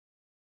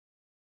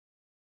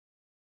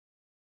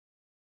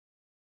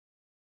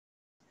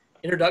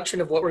introduction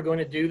of what we're going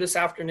to do this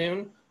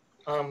afternoon.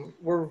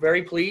 We're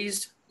very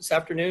pleased this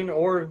afternoon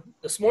or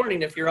this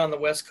morning if you're on the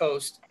West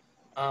Coast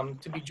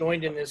to be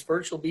joined in this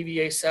virtual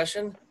BVA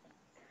session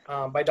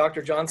by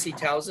Dr. John C.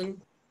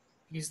 Townsend.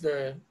 He's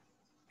the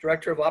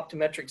Director of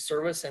Optometric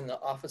Service and the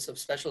Office of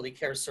Specialty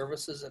Care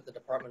Services at the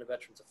Department of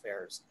Veterans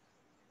Affairs.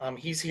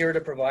 He's here to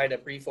provide a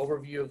brief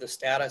overview of the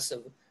status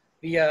of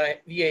VA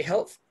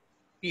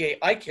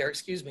eye care,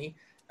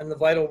 and the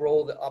vital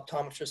role that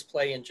optometrists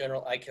play in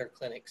general eye care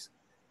clinics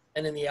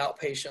and in the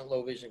outpatient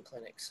low vision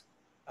clinics.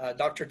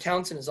 Dr.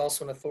 Townsend is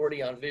also an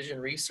authority on vision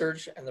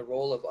research and the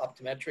role of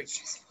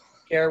optometric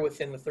care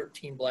within the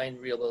 13 blind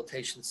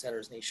rehabilitation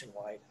centers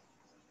nationwide.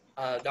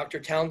 Dr.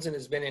 Townsend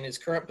has been in his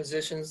current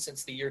position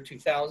since the year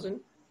 2000,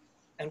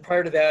 and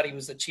prior to that, he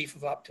was the Chief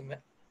of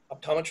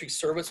Optometry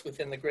Service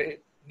within the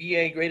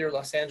VA Greater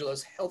Los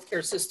Angeles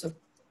Healthcare System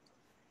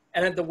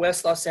and at the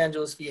West Los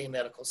Angeles VA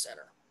Medical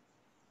Center.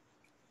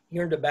 He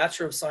earned a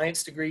Bachelor of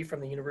Science degree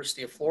from the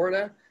University of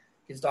Florida,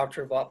 his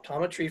Doctor of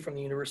Optometry from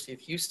the University of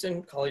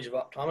Houston College of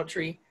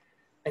Optometry,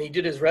 and he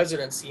did his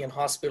residency in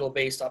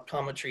hospital-based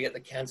optometry at the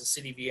Kansas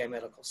City VA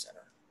Medical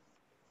Center.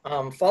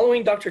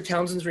 Following Dr.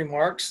 Townsend's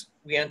remarks,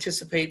 we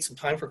anticipate some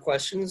time for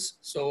questions.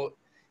 So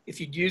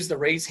if you'd use the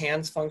raise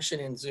hands function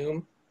in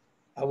Zoom,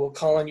 I will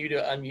call on you to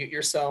unmute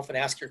yourself and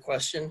ask your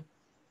question,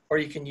 or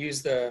you can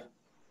use the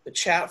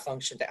chat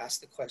function to ask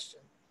the question.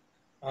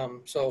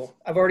 So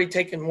I've already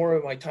taken more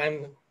of my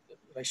time than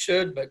I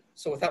should, but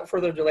so without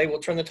further delay, we'll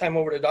turn the time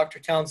over to Dr.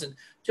 Townsend.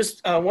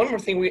 Just one more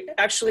thing, we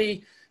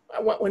actually,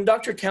 when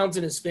Dr.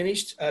 Townsend is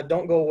finished,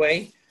 don't go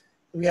away.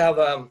 We have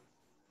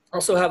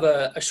also have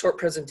a short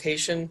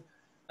presentation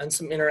and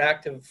some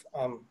interactive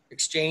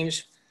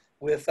exchange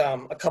with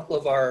a couple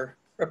of our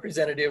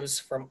representatives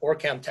from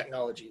Orcam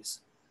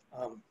Technologies.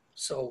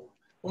 So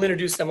we'll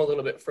introduce them a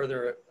little bit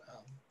further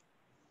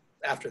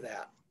after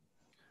that.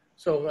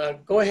 So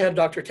go ahead,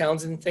 Dr.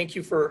 Townsend. Thank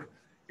you for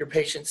your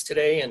patience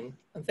today, and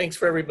thanks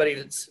for everybody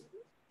that's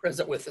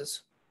present with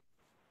us.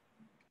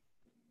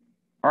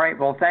 All right,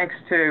 well, thanks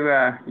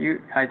to you.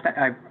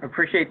 I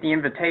appreciate the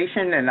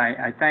invitation, and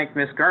I thank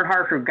Ms.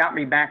 Gernhardt who got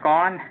me back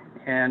on,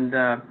 and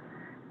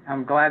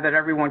I'm glad that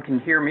everyone can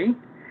hear me.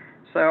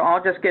 So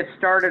I'll just get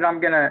started. I'm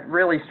going to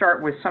really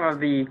start with some of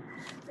the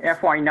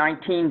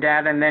FY19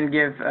 data and then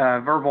give a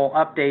verbal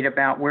update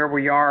about where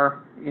we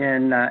are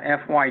in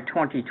FY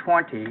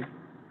 2020.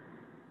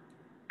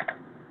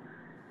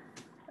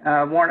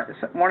 One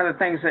of the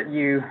things that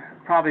you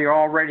probably are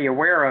already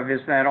aware of is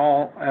that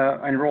all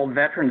enrolled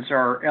veterans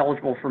are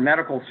eligible for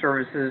medical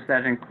services.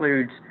 That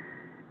includes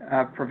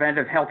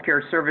preventive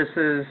healthcare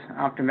services,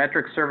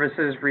 optometric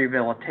services,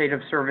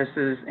 rehabilitative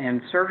services,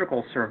 and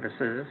surgical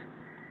services.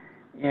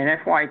 In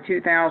FY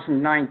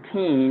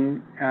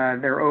 2019,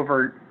 there are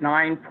over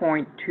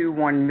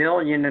 9.21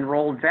 million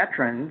enrolled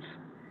veterans,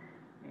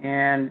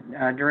 and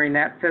during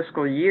that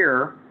fiscal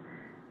year,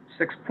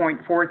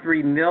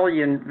 6.43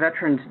 million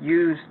veterans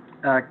used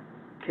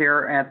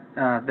care at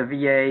the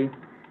VA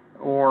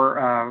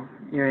or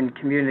in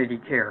community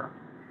care.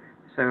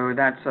 So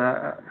that's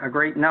a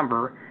great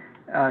number.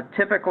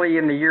 Typically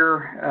in the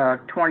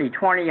year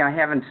 2020, I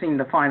haven't seen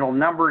the final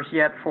numbers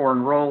yet for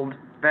enrolled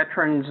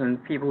veterans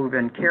and people who've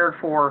been cared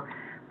for,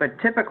 but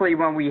typically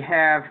when we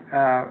have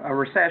a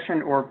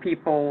recession or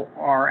people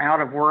are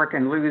out of work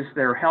and lose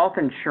their health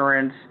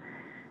insurance,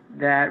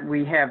 that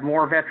we have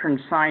more veterans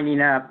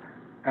signing up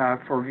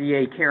for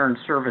VA care and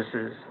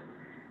services.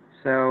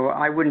 So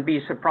I wouldn't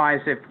be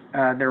surprised if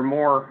there are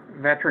more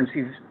veterans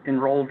who've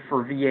enrolled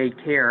for VA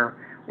care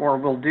or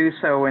will do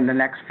so in the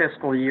next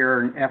fiscal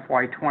year in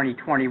FY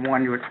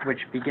 2021, which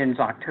begins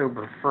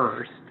October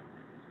 1st.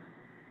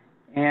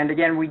 And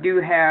again, we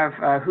do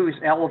have who's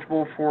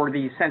eligible for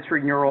the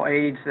sensory neural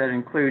aids. That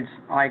includes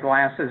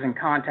eyeglasses and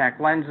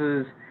contact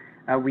lenses.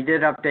 We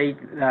did update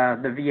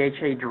the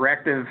VHA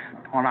directive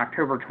on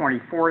October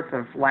 24th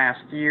of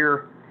last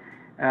year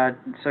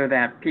so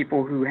that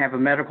people who have a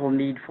medical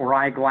need for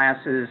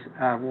eyeglasses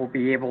will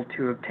be able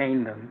to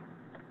obtain them.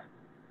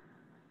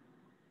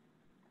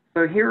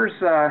 So here's,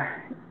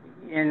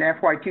 in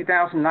FY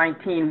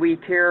 2019, we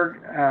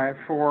cared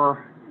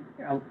for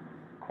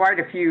quite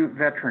a few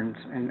veterans,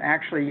 and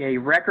actually a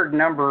record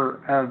number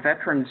of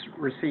veterans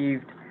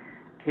received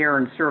care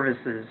and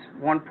services.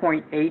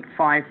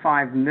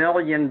 1.855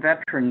 million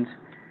veterans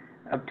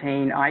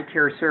obtain eye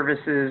care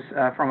services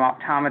from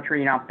optometry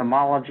and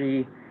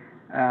ophthalmology.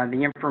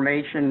 The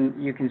information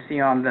you can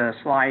see on the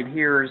slide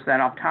here is that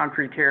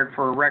optometry cared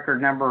for a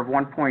record number of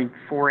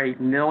 1.48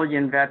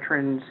 million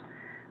veterans.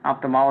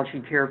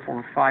 Ophthalmology cared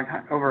for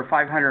over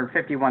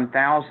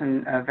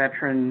 551,000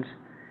 veterans.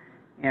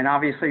 And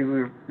obviously,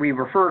 we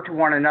refer to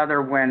one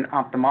another when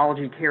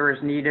ophthalmology care is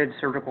needed,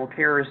 surgical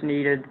care is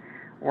needed,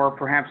 or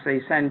perhaps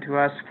they send to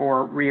us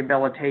for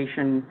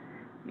rehabilitation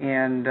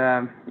and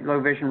low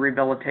vision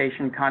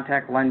rehabilitation,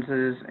 contact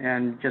lenses,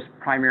 and just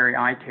primary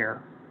eye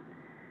care.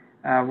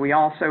 We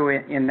also,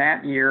 in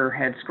that year,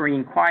 had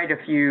screened quite a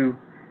few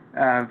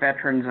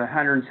veterans,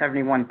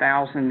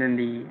 171,000 in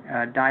the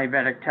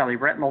diabetic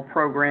teleretinal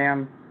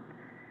program,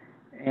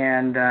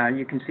 and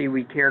you can see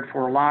we cared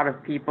for a lot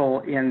of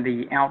people in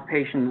the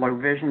outpatient low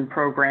vision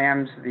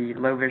programs, the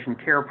low vision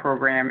care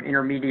program,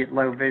 intermediate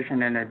low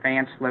vision, and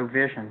advanced low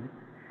vision.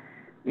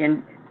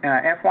 In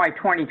FY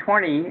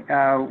 2020,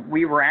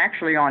 we were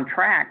actually on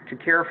track to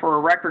care for a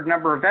record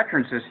number of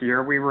veterans this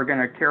year. We were going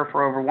to care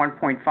for over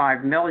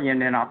 1.5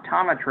 million in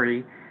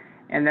optometry,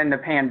 and then the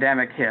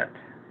pandemic hit.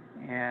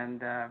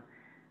 And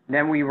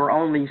then we were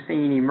only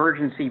seeing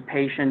emergency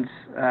patients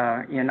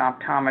in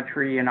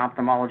optometry and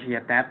ophthalmology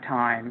at that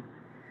time.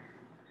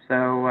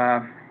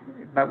 So,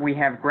 but we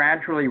have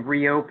gradually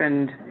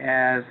reopened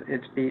as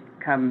it's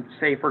become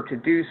safer to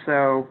do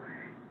so,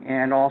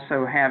 and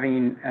also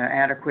having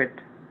adequate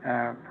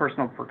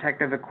personal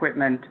protective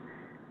equipment.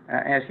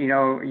 As you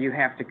know, you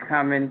have to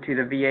come into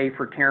the VA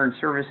for care and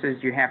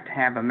services. You have to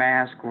have a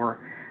mask, or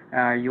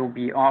you'll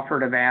be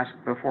offered a mask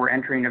before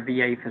entering a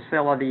VA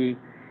facility.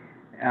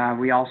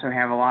 We also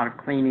have a lot of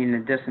cleaning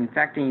and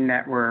disinfecting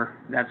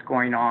that's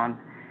going on.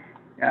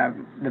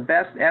 The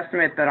best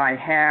estimate that I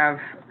have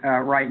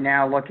right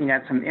now, looking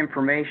at some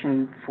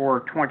information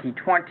for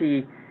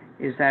 2020,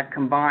 is that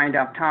combined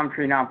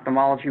optometry and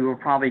ophthalmology will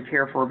probably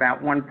care for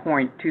about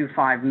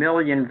 1.25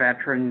 million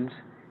veterans.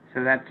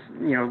 So that's,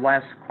 you know,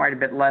 quite a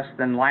bit less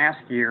than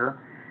last year.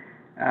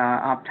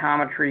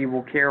 Optometry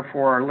will care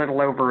for a little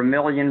over 1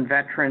 million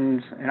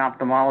veterans, and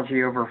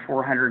ophthalmology over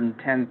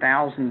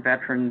 410,000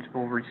 veterans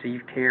will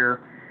receive care.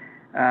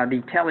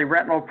 The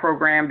teleretinal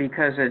program,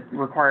 because it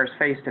requires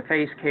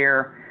face-to-face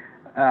care,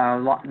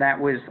 that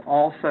was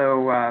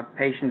also,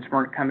 patients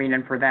weren't coming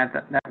in for that.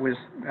 That was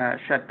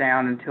shut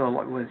down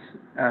until it was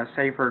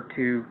safer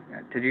to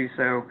do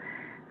so.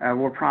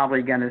 We're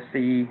probably going to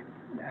see,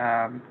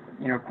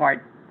 you know,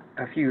 quite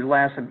a few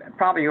less,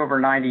 probably over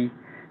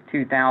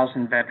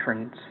 92,000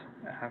 veterans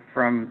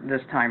from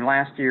this time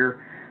last year.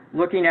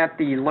 Looking at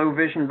the low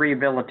vision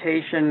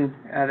rehabilitation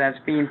that's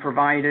being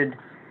provided,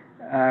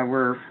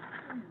 we're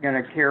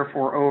going to care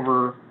for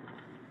over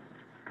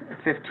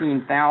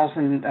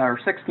 15,000 or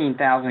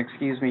 16,000,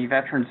 excuse me,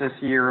 veterans this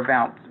year.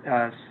 About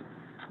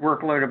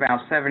workload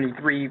about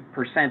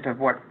 73% of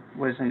what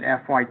was in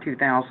FY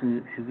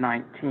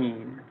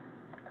 2019.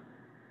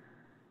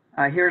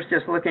 Here's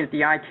just looking at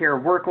the eye care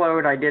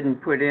workload. I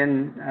didn't put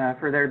in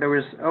for there. There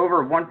was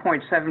over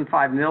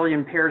 1.75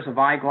 million pairs of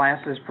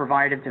eyeglasses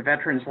provided to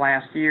veterans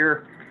last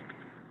year,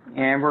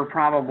 and we're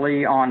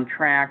probably on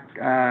track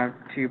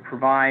to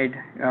provide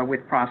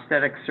with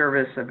prosthetic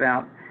service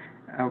about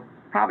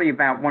probably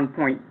about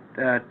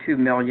 1.2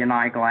 million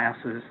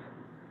eyeglasses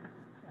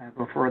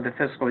before the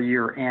fiscal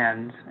year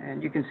ends.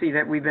 And you can see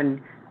that we've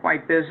been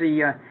quite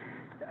busy.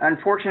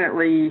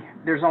 Unfortunately,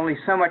 there's only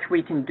so much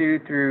we can do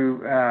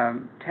through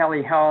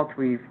telehealth.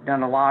 We've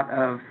done a lot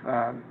of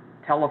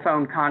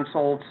telephone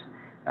consults,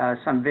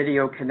 some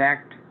video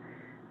connect,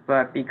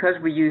 but because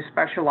we use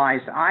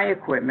specialized eye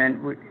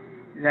equipment,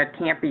 that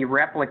can't be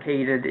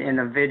replicated in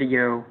a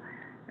video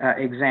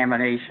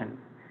examination.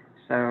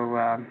 So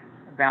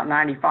about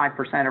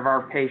 95% of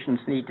our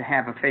patients need to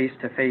have a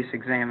face-to-face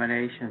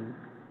examination.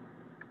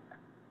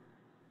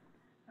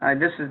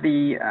 This is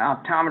the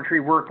optometry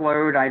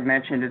workload. I'd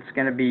mentioned it's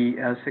going to be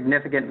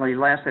significantly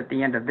less at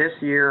the end of this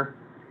year,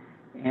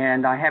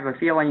 and I have a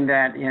feeling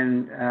that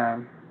in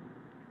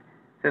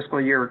fiscal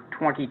year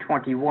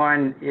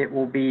 2021 it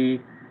will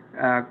be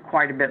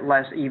quite a bit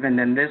less even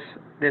than this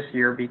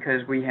year,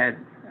 because we had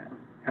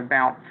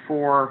about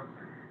 5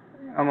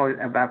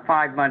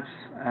 months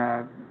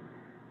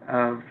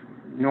of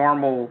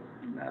normal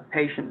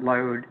patient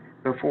load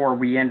before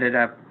we ended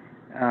up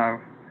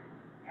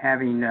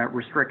having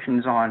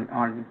restrictions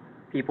on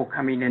people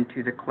coming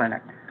into the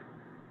clinic.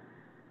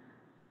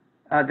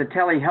 The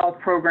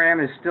telehealth program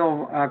is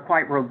still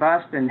quite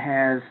robust and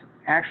has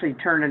actually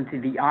turned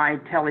into the eye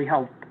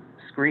telehealth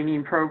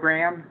screening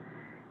program.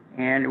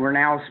 And we're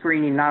now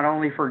screening not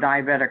only for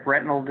diabetic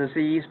retinal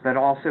disease, but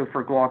also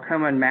for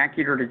glaucoma and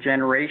macular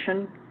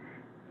degeneration.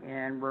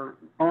 And we're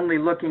only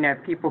looking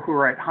at people who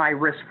are at high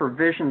risk for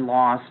vision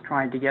loss,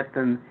 trying to get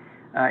them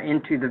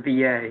into the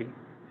VA,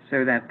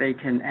 so that they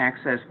can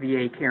access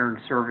VA care and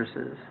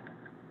services.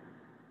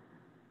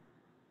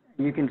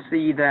 You can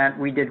see that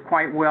we did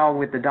quite well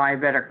with the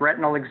diabetic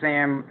retinal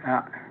exam.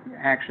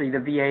 Actually, the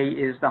VA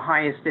is the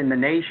highest in the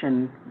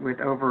nation with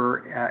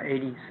over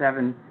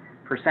 87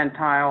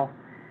 percentile.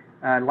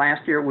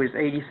 Last year it was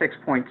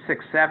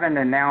 86.67,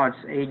 and now it's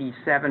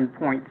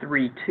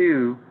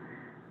 87.32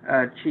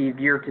 achieved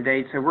year to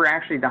date. So we're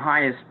actually the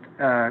highest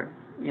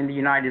in the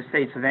United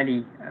States of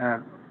any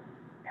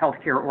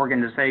healthcare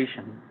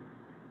organization.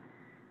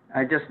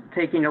 Just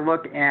taking a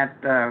look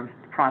at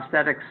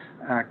prosthetics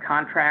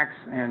contracts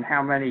and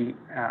how many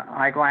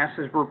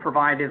eyeglasses were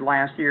provided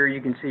last year,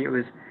 you can see it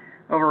was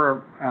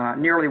over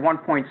nearly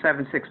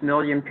 1.76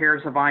 million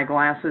pairs of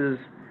eyeglasses.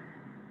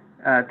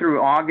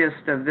 Through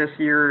August of this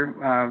year,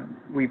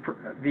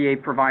 VA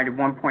provided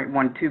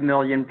 1.12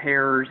 million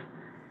pairs.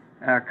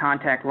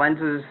 Contact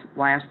lenses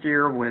last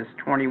year was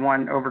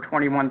over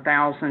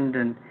 21,000,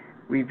 and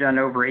we've done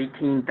over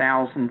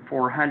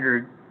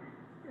 18,400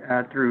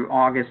 through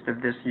August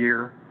of this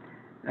year.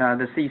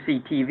 The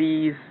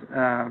CCTVs,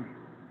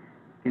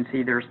 you can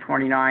see there's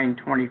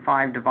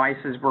 25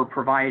 devices were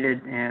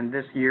provided, and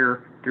this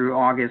year through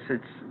August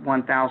it's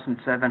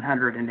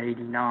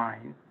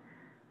 1,789.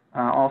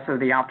 Also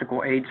the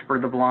optical aids for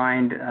the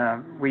blind,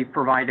 we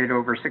provided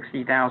over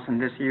 60,000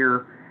 this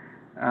year,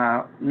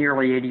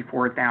 nearly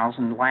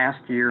 84,000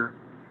 last year.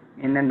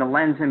 And then the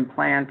lens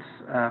implants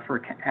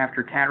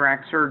after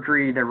cataract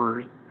surgery, there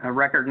were a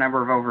record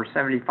number of over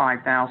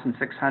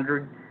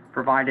 75,600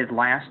 provided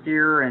last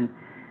year, and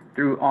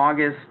through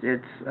August,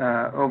 it's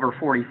over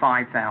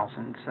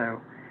 45,000.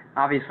 So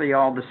obviously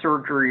all the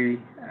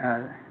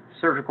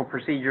surgical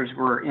procedures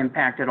were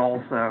impacted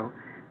also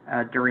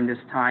during this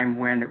time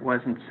when it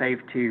wasn't safe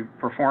to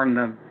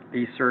perform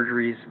these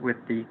surgeries with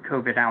the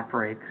COVID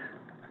outbreaks.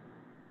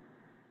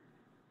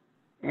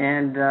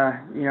 And,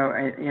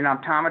 in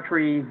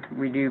optometry,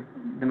 we do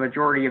the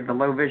majority of the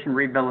low vision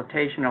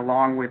rehabilitation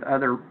along with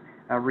other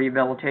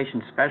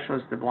rehabilitation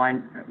specialists,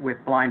 with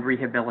Blind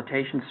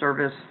Rehabilitation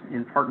Service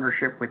in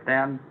partnership with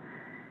them.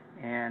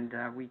 And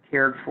we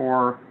cared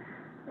for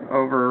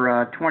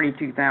over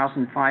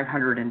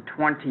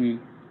 22,520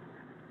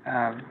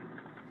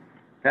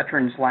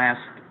 veterans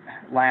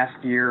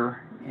last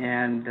year,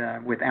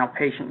 and with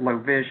outpatient low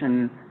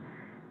vision.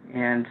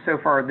 And so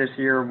far this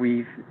year,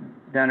 we've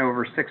done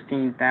over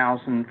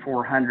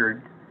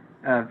 16,400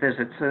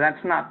 visits. So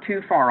that's not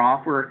too far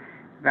off. We're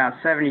about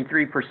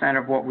 73%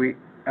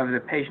 of the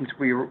patients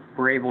we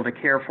were able to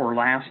care for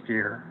last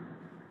year.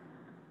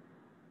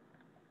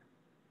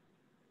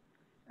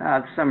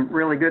 Some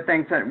really good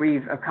things that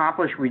we've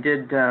accomplished. We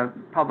did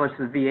publish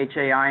the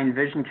VHAI and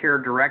Vision Care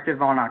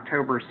Directive on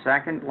October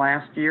 2nd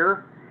last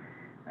year.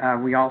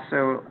 We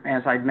also,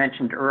 as I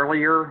mentioned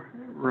earlier,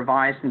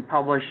 revised and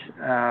published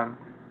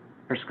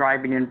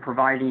prescribing and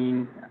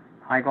providing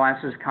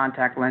eyeglasses,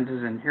 contact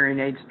lenses, and hearing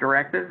aids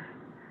directive.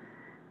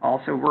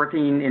 Also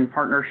working in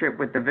partnership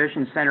with the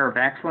Vision Center of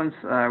Excellence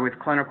with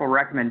clinical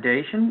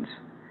recommendations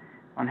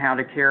on how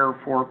to care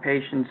for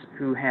patients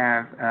who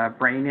have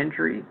brain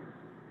injury.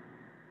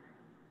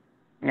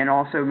 And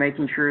also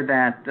making sure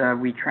that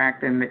we track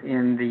them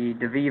in the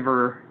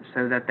DeViver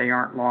so that they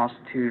aren't lost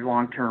to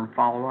long-term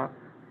follow-up.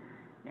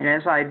 And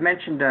as I had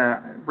mentioned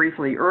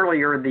briefly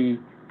earlier, the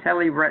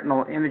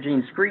teleretinal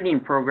imaging screening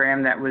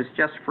program that was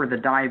just for the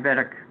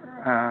diabetic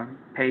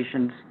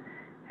patients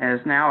has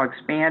now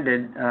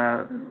expanded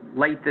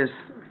late this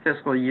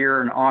fiscal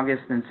year in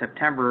August and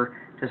September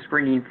to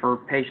screening for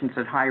patients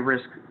at high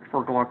risk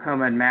for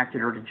glaucoma and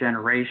macular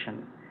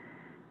degeneration.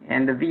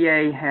 And the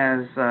VA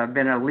has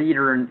been a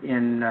leader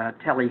in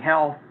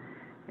telehealth,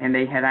 and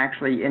they had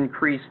actually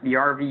increased the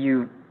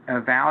RVU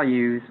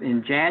values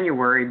in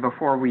January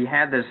before we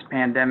had this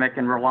pandemic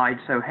and relied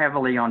so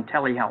heavily on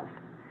telehealth.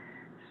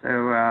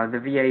 So the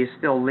VA is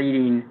still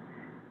leading,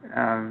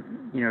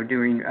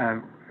 doing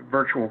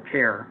virtual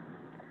care.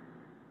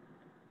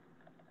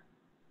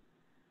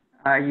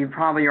 You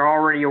probably are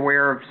already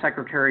aware of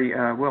Secretary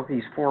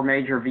Wilkie's 4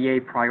 major VA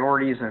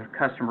priorities of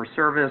customer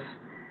service,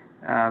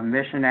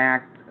 Mission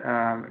Act,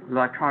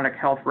 electronic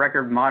health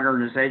record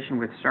modernization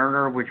with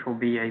Cerner, which will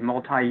be a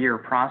multi-year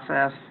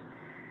process,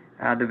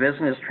 the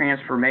business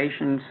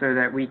transformation so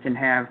that we can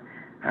have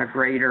a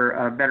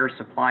better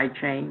supply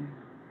chain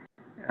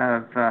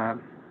of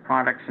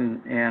products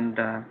and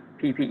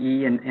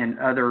PPE and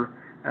other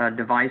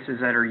devices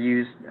that are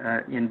used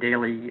in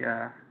daily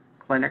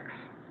clinics.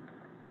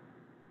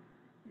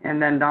 And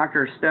then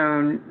Dr.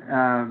 Stone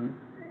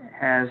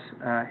has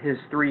his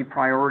 3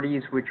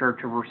 priorities, which are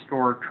to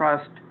restore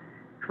trust,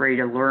 create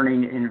a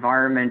learning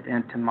environment,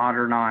 and to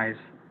modernize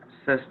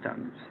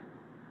systems.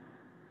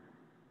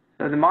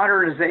 So the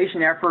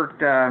modernization effort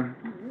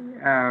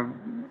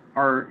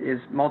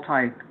is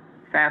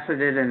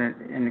multifaceted, and it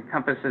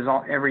encompasses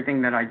everything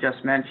that I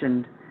just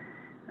mentioned.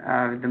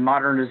 The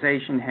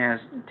modernization has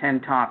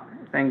 10 top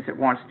things it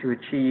wants to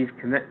achieve.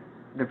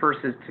 The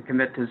first is to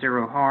commit to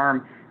zero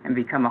harm and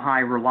become a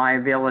high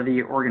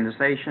reliability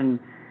organization.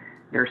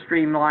 They're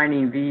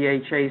streamlining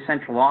VHA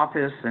central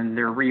office, and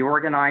they're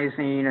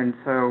reorganizing, and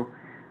so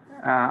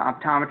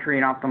optometry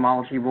and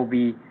ophthalmology will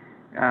be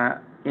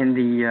in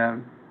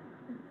the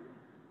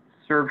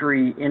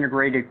surgery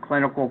integrated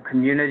clinical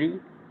community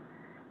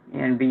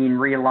and being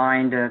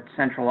realigned at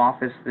central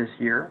office this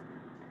year.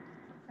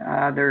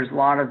 There's a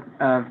lot of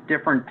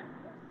different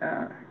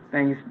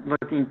things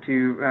looking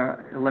to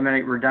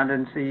eliminate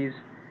redundancies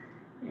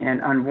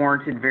and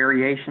unwarranted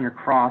variation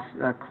across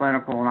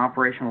clinical and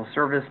operational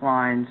service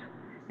lines.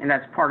 And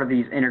that's part of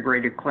these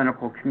integrated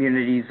clinical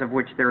communities, of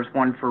which there's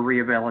one for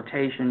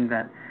rehabilitation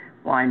that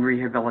Blind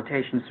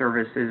Rehabilitation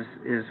Service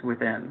is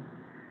within.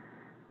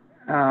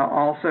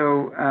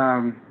 Also,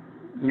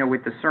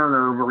 with the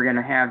Cerner, we're going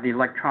to have the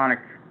electronic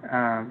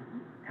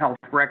health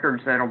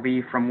records that'll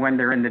be from when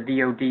they're in the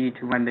DOD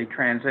to when they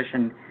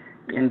transition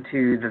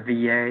into the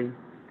VA.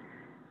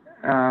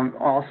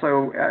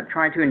 Also,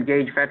 trying to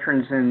engage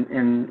veterans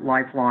in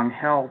lifelong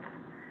health.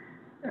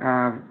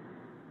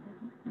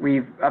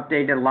 We've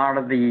updated a lot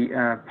of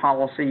the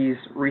policies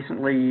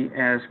recently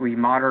as we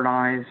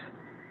modernize,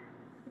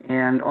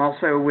 And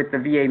also with the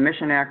VA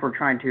Mission Act, we're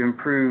trying to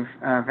improve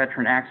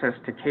veteran access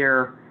to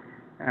care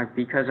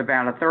because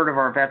about a third of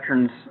our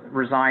veterans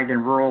reside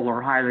in rural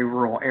or highly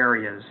rural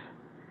areas.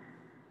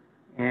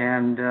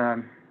 And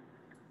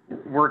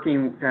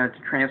working to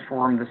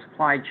transform the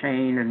supply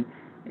chain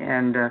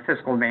and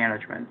fiscal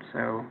management.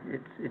 So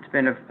it's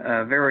been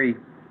a very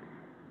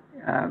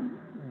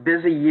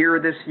busy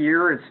year this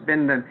year. It's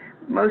been the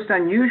most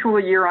unusual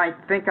year I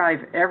think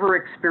I've ever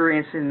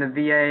experienced in the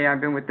VA.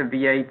 I've been with the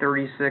VA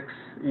 36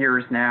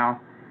 years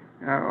now,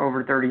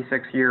 over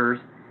 36 years,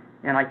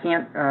 and I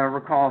can't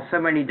recall so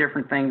many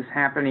different things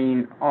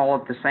happening all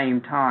at the same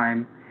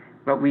time,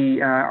 but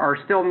we are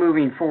still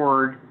moving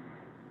forward,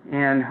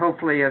 and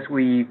hopefully as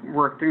we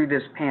work through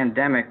this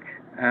pandemic,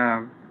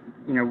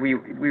 you know,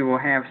 we will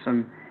have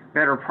some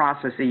better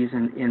processes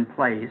in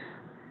place.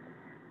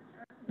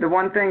 The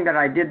one thing that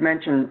I did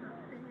mention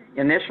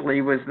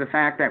initially was the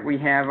fact that we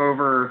have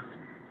over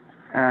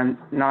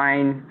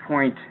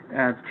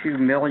 9.2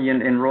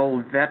 million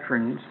enrolled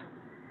veterans,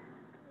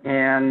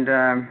 and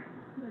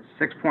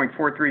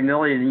 6.43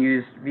 million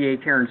used VA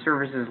care and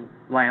services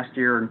last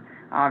year. And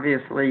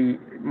obviously,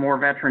 more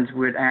veterans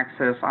would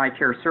access eye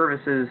care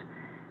services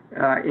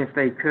if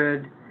they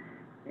could.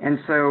 And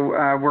so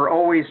we're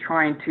always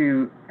trying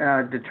to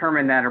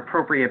determine that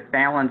appropriate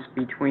balance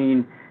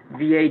between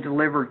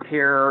VA-delivered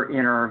care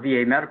in our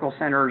VA medical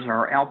centers,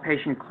 our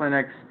outpatient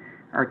clinics,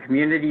 our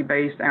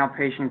community-based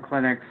outpatient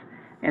clinics,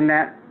 and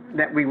that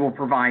we will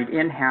provide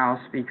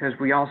in-house, because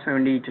we also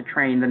need to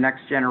train the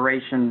next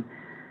generation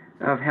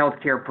of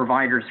healthcare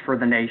providers for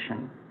the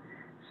nation.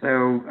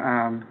 So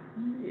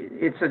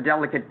it's a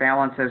delicate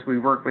balance as we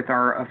work with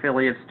our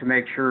affiliates to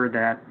make sure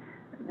that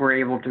we're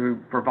able to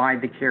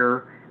provide the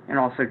care and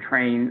also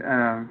train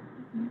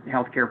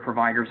healthcare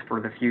providers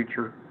for the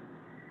future.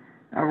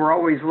 We're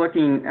always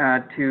looking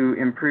to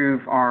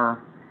improve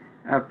our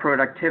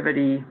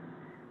productivity.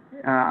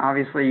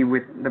 Obviously,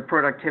 with the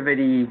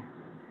productivity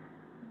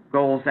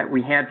goals that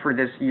we had for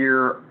this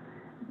year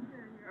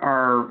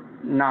are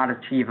not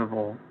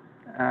achievable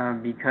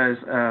because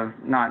of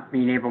not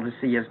being able to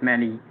see as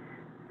many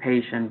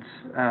patients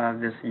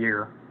this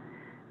year.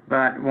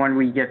 But when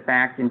we get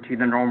back into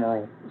the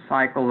normal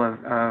cycle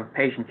of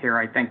patient care,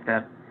 I think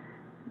that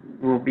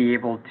we'll be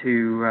able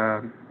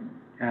to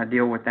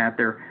deal with that.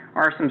 There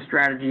are some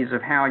strategies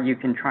of how you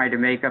can try to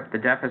make up the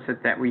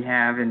deficit that we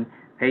have in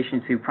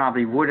patients who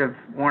probably would have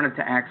wanted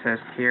to access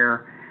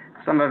care.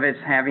 Some of it's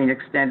having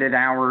extended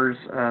hours,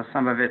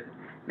 some of it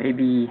may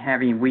be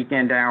having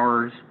weekend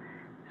hours,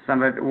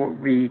 some of it will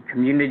be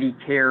community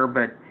care,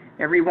 but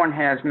everyone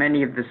has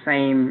many of the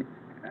same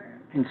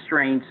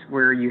constraints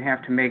where you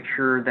have to make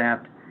sure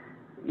that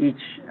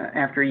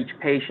after each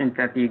patient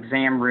that the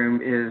exam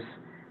room is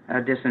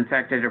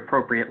disinfected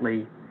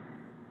appropriately.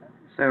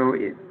 So,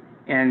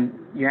 and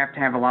you have to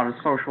have a lot of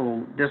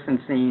social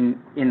distancing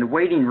in the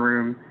waiting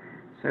room,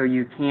 so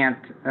you can't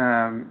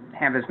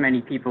have as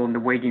many people in the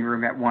waiting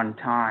room at one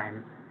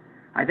time.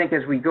 I think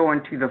as we go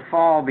into the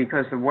fall,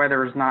 because the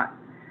weather is not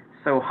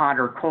so hot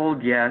or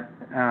cold yet,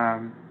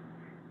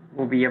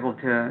 we'll be able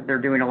to, they're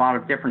doing a lot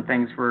of different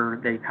things where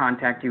they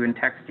contact you and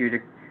text you to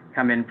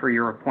come in for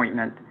your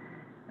appointment.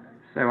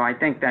 So I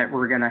think that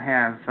we're going to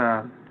have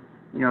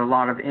you know, a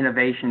lot of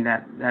innovation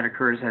that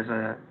occurs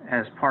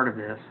as part of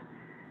this.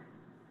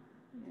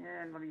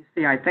 And let me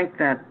see, I think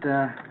that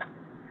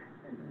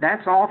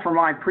that's all for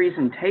my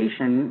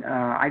presentation.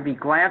 I'd be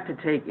glad to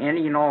take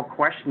any and all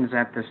questions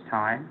at this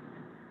time.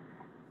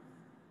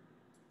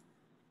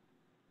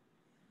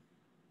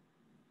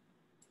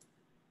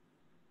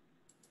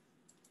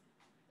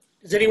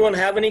 Does anyone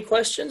have any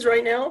questions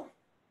right now?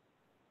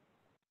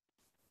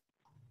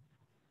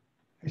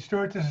 Hey,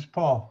 Stuart, this is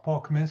Paul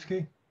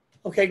Kaminsky.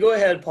 Okay, go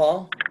ahead,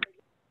 Paul.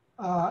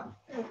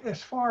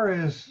 As far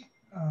as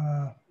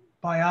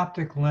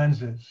bioptic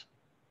lenses,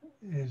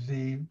 is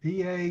the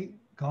VA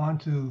gone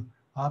to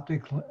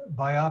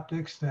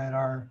bioptics that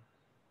are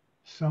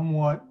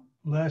somewhat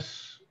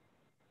less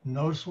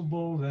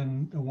noticeable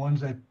than the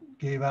ones that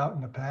gave out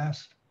in the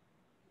past?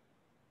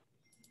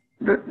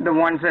 The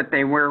ones that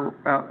they wear,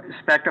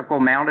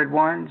 spectacle-mounted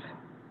ones?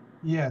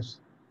 Yes.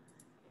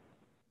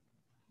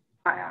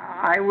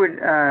 I would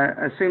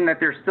assume that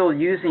they're still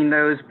using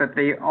those, but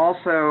they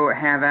also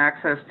have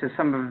access to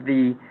some of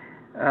the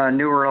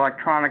newer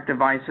electronic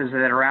devices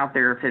that are out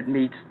there if it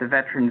meets the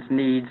veteran's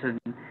needs, and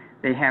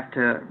they have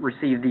to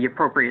receive the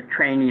appropriate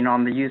training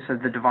on the use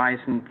of the device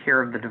and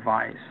care of the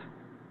device.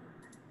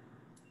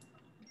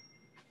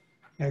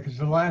 Yeah, because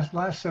the last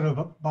set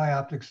of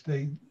bioptics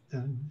the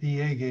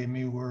VA gave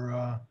me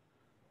were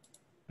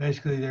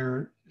basically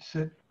they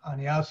sit on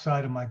the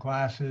outside of my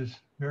glasses,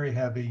 very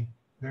heavy,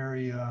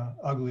 very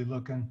ugly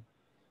looking.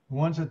 The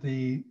ones that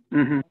they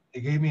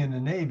gave me in the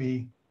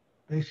Navy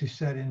basically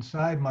sat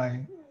inside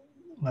my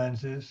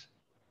lenses,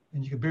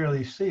 and you could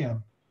barely see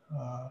them.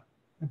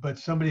 But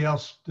somebody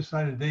else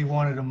decided they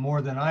wanted them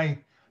more than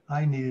I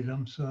needed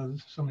them, so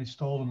somebody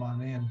stole them on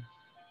me, and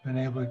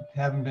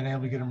haven't been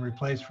able to get them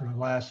replaced for the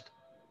last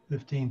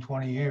 15,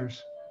 20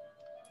 years.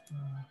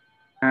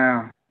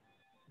 Oh.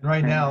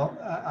 Right now,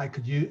 I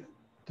could use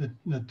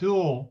the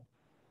dual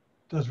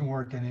doesn't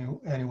work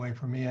anyway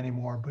for me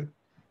anymore, but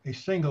a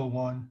single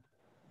one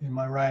in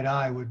my right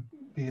eye would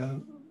be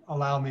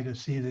allow me to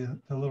see the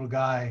little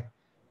guy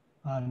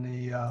on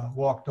the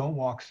walk, don't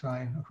walk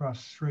sign across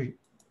the street.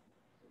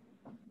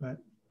 But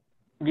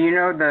Do you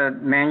know the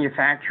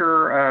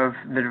manufacturer of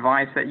the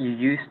device that you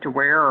used to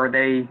wear, or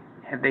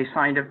have they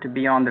signed up to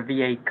be on the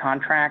VA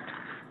contract?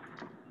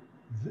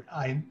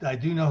 I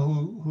do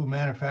know who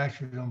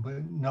manufactured them,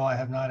 but no, I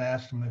have not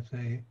asked them if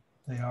they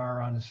are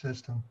on the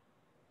system.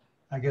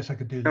 I guess I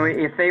could do So that.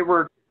 if they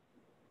were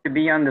to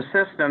be on the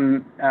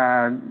system,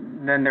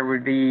 then there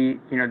would be,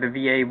 the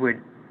VA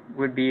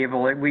would be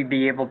able, we'd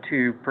be able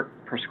to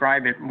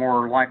prescribe it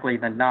more likely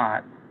than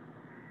not.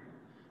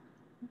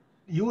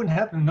 You wouldn't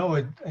happen to know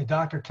a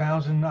Dr.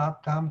 Townsend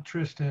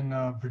optometrist in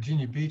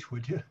Virginia Beach,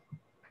 would you?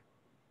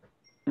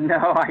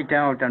 No, I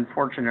don't,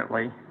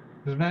 unfortunately.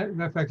 As a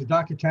matter of fact, the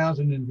Dr.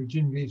 Townsend in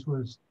Virginia Beach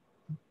was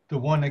the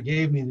one that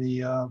gave me the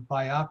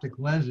bioptic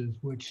lenses,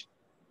 which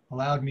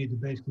allowed me to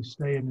basically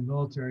stay in the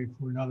military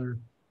for another,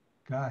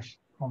 gosh,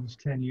 almost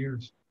 10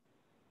 years.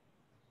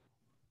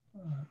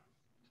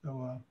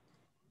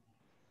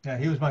 Yeah,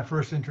 he was my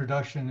first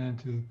introduction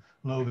into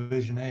low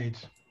vision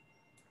aids.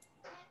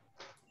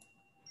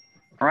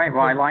 All right,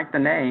 well, I like the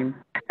name.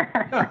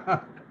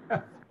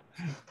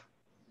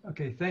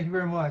 Okay, thank you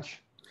very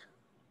much.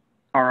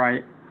 All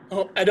right.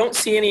 Oh, I don't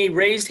see any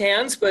raised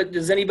hands, but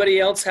does anybody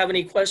else have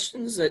any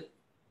questions that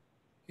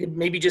you could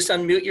maybe just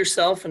unmute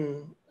yourself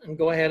and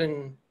go ahead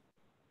and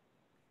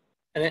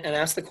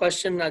ask the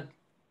question?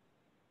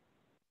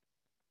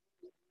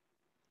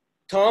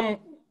 Tom,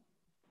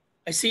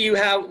 I see you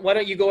have, why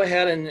don't you go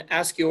ahead and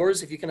ask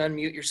yours if you can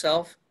unmute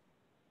yourself?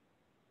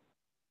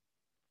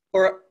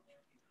 Or,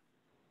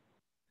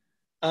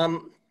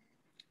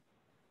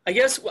 I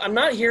guess I'm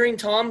not hearing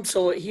Tom,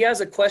 so he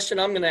has a question.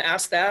 I'm going to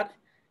ask that.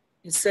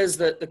 It says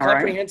that the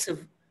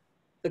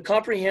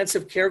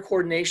comprehensive care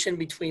coordination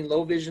between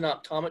low vision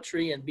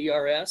optometry and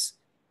BRS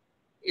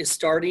is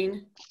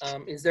starting.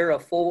 Is there a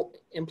full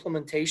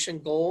implementation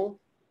goal?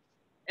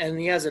 And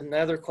he has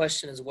another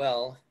question as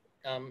well.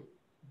 Do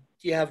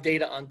you have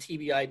data on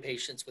TBI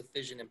patients with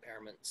vision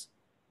impairments?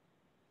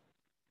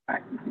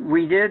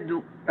 We did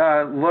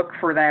look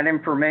for that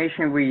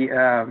information.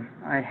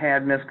 I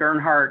had Ms.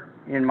 Gernhardt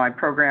in my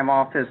program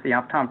office, the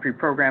optometry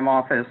program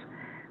office.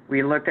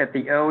 We looked at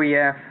the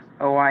OEF,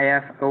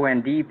 OIF,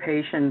 OND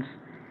patients,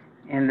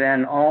 and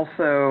then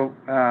also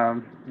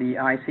the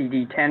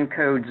ICD-10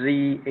 code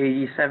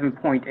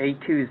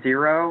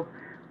Z87.820,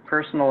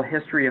 personal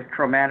history of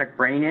traumatic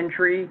brain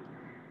injury.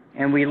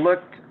 And we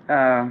looked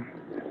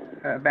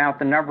about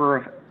the number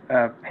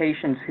of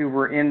patients who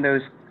were in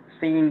those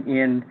seen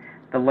in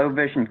the low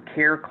vision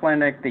care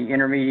clinic, the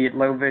intermediate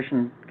low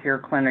vision care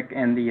clinic,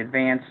 and the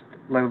advanced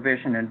low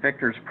vision and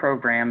Victor's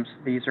programs.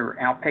 These are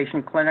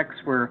outpatient clinics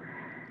where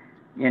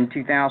in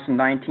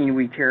 2019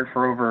 we cared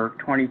for over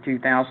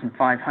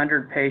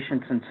 22,500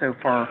 patients, and so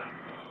far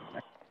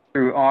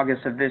through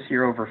August of this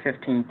year over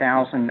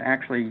 15,000.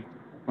 Actually,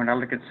 when I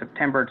look at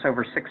September, it's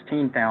over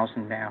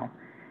 16,000 now.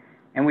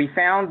 And we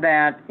found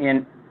that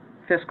in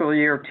fiscal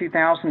year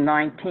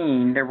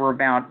 2019 there were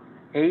about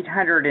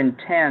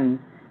 810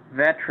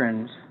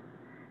 veterans,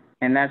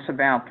 and that's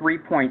about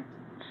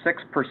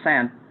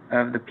 3.6%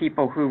 of the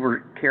people who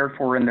were cared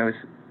for in those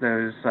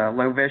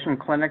low vision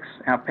clinics,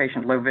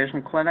 outpatient low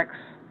vision clinics.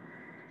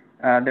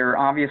 There are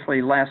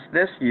obviously less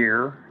this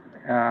year.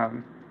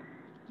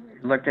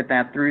 Looked at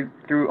that through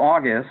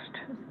August,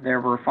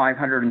 there were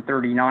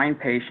 539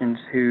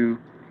 patients who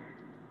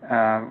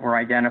were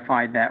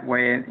identified that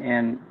way,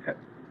 and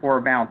or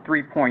about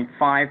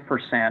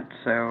 3.5%,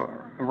 so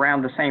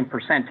around the same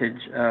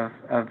percentage of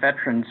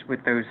veterans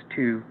with those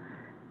two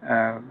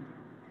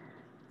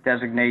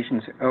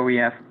designations,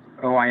 OEF,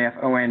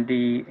 OIF, OND,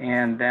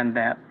 and then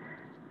that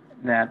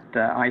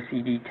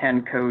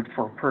ICD-10 code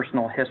for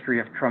personal history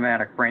of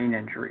traumatic brain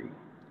injury.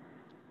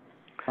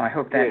 So I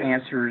hope that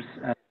answers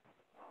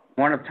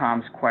one of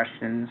Tom's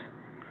questions.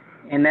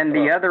 And then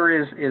the other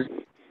is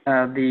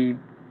the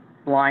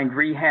blind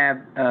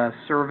rehab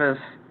service.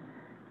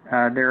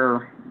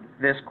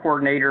 VIS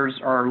coordinators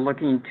are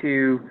looking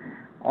to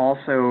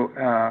also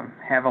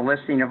have a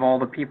listing of all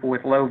the people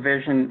with low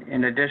vision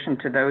in addition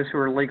to those who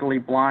are legally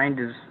blind.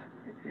 Is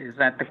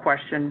that the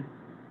question?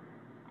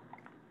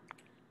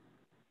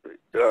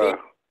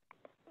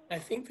 I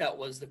think that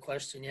was the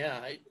question,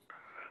 yeah.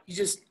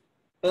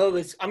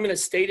 I'm going to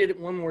state it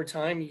one more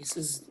time. He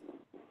says,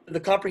 the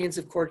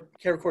comprehensive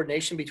care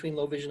coordination between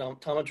low vision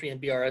optometry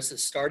and BRS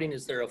is starting.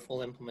 Is there a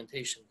full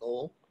implementation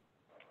goal?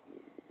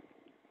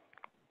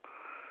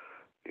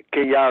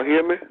 Can y'all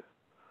hear me?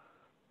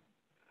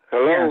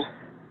 Hello? Yes.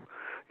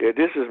 Yeah,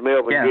 this is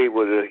Melvin Gate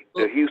with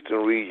the Houston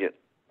region.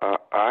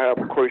 I have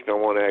a question I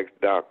want to ask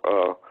Doc.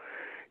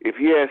 If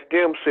you have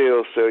stem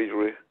cell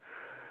surgery,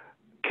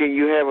 can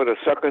you have it a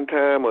second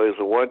time, or is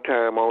it a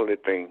one-time only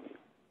thing?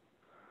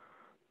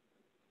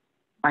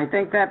 I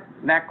think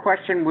that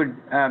question would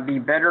be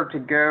better to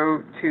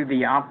go to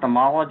the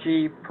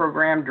ophthalmology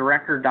program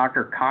director,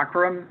 Dr.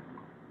 Cockram.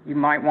 You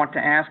might want to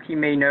ask. He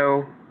may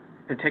know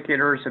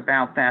particulars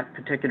about that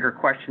particular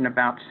question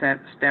about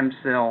stem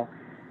cell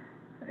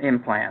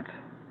implants.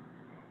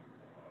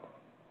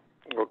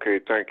 Okay,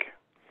 thank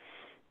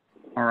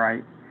you. All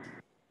right.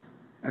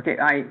 Okay,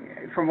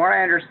 from what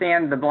I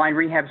understand, the Blind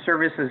Rehab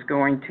Service is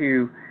going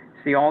to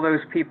see all those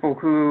people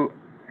who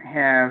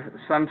have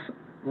some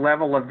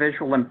level of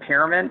visual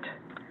impairment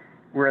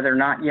where they're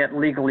not yet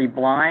legally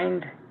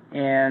blind,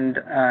 and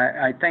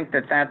I think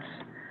that that's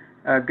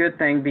a good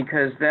thing,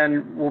 because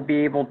then we'll be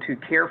able to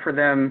care for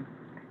them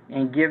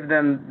and give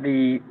them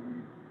the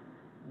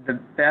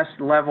best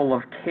level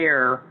of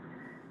care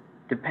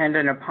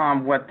dependent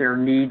upon what their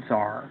needs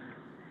are,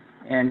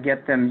 and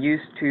get them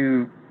used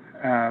to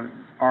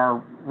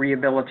our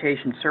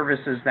rehabilitation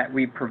services that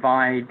we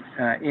provide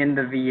in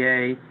the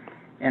VA.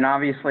 And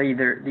obviously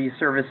these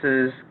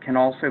services can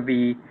also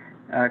be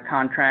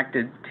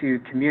contracted to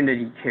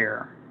community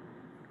care.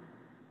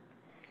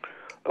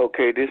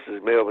 Okay, this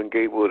is Melvin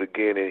Gatewood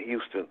again in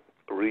Houston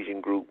Region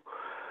Group.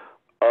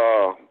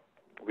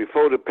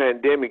 Before the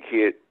pandemic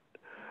hit,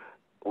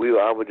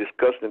 I was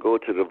discussing to go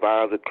to the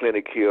Visor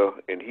Clinic here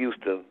in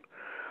Houston.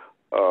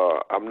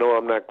 I know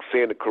I'm not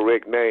saying the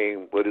correct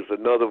name, but it's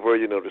another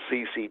version of the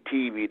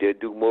CCTV that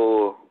do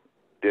more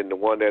than the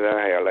one that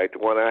I have. Like the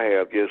one I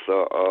have just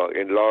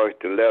enlarged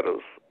the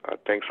letters. I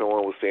think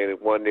someone was saying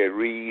it's one that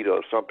read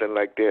or something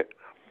like that.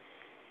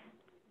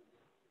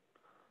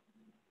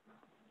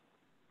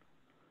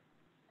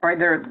 All right,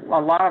 there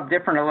are a lot of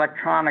different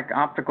electronic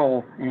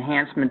optical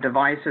enhancement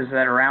devices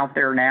that are out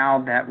there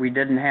now that we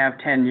didn't have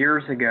 10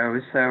 years ago.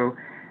 So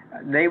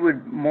they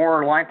would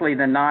more likely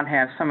than not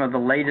have some of the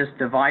latest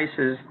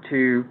devices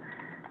to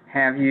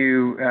have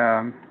you,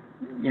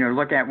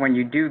 look at when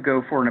you do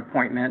go for an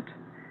appointment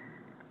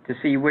to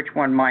see which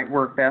one might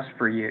work best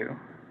for you.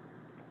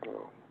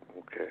 Oh,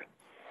 okay.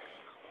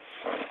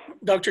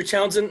 Dr.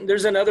 Townsend,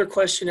 there's another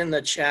question in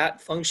the chat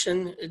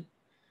function.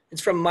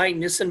 It's from Mike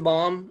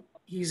Nissenbaum.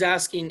 He's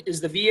asking, is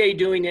the VA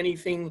doing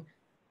anything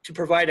to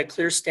provide a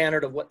clear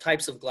standard of what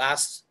types of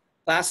glasses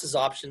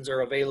options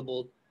are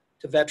available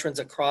to veterans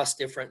across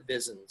different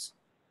VISNs?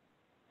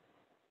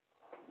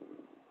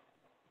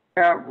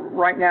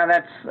 Right now,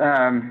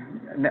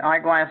 the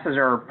eyeglasses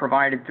are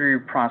provided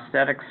through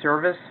prosthetic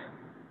service,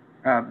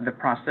 the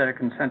prosthetic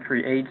and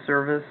sensory aid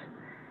service,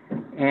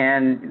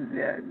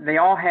 and they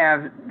all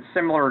have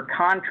similar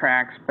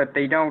contracts, but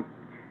they don't.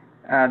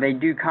 They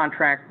do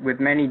contract with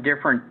many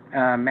different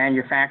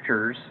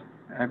manufacturers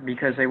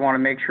because they want to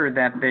make sure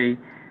that they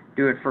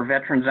do it for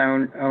veterans'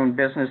 own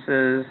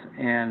businesses,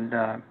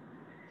 and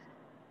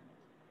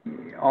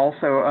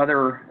also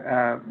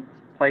other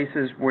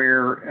places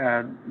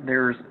where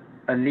there's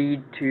a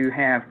need to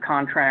have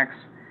contracts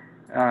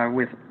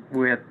with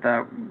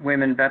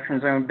women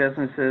veterans-owned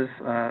businesses,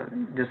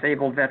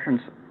 disabled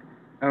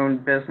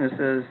veterans-owned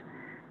businesses,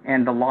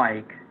 and the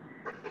like.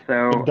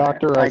 So,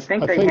 Doctor, I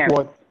think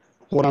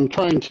what I'm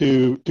trying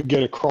to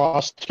get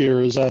across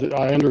here is that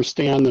I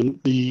understand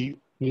the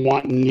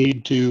want and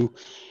need to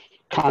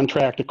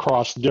contract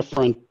across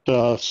different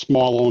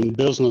small-owned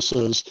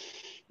businesses.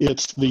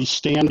 It's the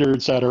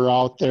standards that are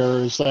out there.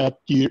 Is that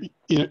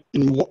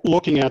in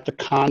looking at the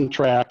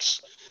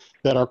contracts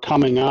that are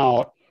coming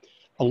out,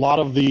 a lot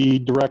of the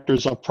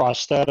directors of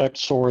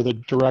prosthetics or the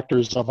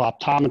directors of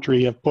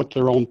optometry have put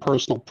their own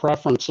personal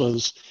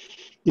preferences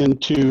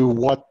into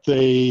what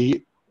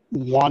they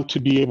want to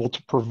be able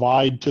to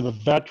provide to the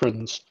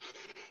veterans.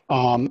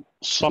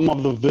 Some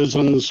of the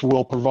VISNs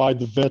will provide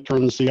the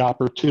veterans the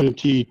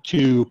opportunity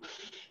to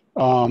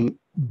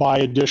buy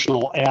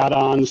additional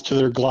add-ons to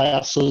their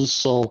glasses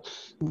so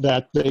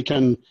that they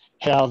can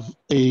have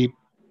a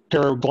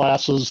pair of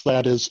glasses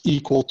that is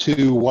equal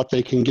to what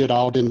they can get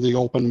out in the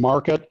open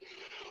market,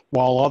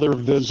 while other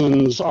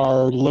VISNs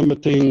are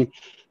limiting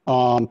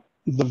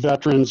the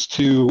veterans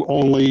to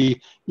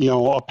only,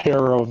 a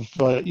pair of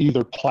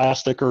either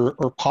plastic or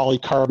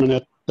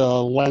polycarbonate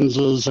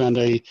lenses and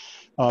a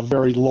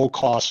very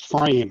low-cost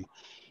frame.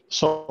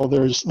 So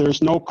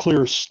there's no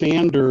clear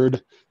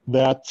standard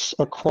that's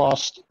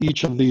across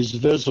each of these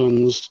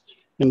VISNs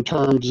in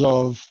terms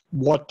of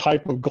what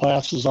type of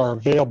glasses are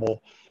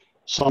available.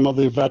 Some of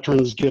the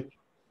veterans get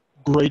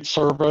great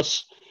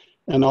service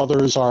and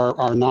others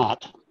are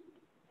not.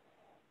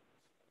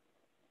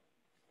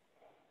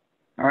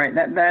 All right,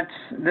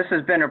 this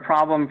has been a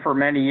problem for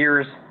many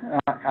years,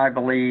 I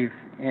believe,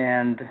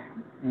 and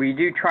we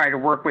do try to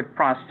work with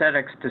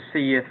prosthetics to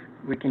see if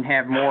we can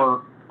have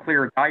more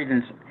clear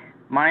guidance.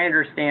 My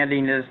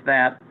understanding is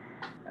that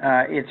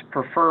it's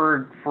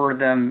preferred for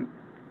them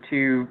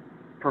to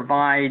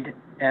provide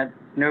at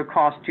no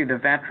cost to the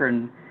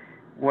veteran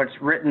what's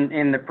written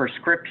in the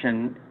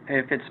prescription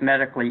if it's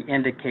medically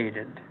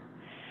indicated.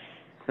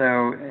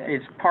 So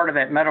it's part of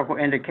that medical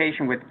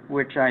indication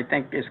which I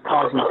think is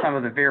causing some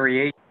of the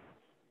variation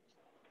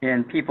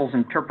in people's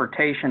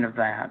interpretation of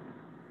that.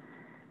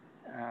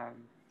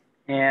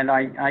 And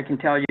I can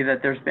tell you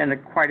that there's been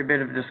quite a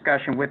bit of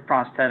discussion with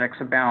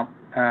prosthetics about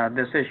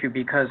this issue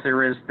because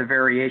there is the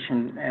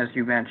variation, as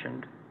you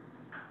mentioned.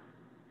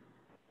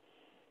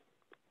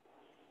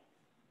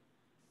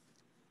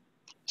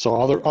 So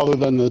other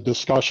than the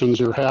discussions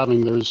you're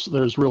having,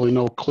 there's really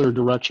no clear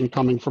direction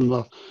coming from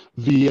the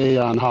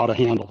VA on how to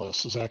handle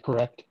this. Is that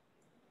correct?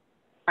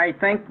 I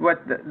think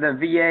what the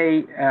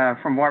VA,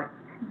 from what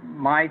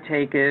my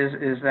take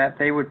is that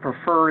they would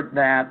prefer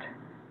that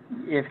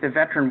if the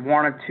veteran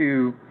wanted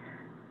to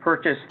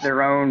purchase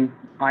their own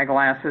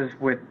eyeglasses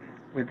with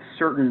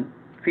certain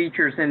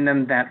features in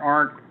them that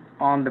aren't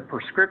on the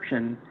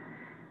prescription,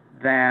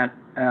 that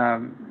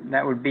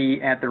that would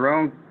be at their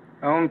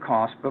own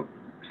cost. But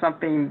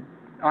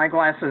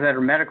eyeglasses that are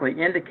medically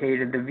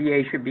indicated, the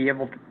VA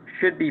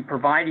should be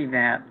providing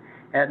that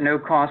at no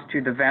cost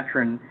to the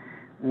veteran,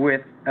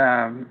 with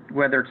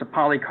whether it's a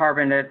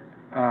polycarbonate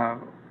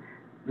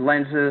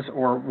lenses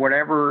or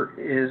whatever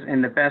is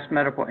in the best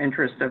medical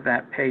interest of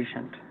that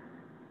patient.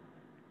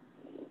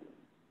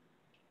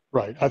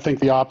 Right. I think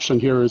the option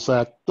here is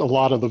that a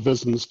lot of the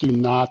VISNs do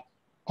not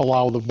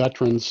allow the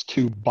veterans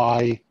to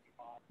buy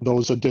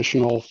those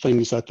additional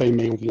things that they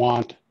may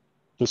want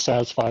to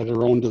satisfy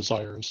their own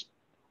desires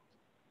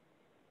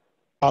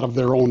out of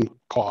their own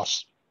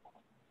costs.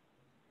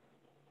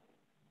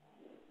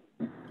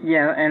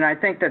 Yeah, and I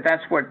think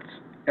that's what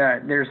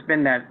there's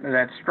been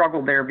that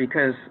struggle there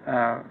because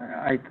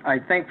I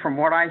think from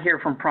what I hear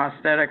from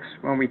prosthetics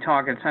when we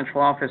talk at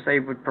central office, they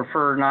would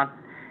prefer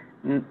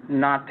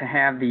not to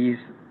have these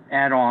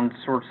add-on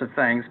sorts of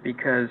things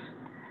because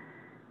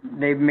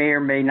they may or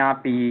may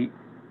not be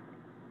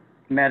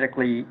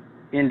medically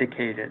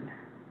indicated,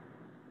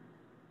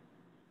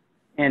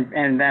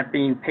 and that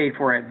being paid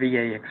for at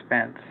VA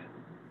expense.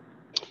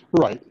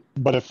 Right.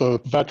 But if the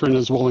veteran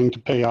is willing to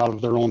pay out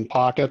of their own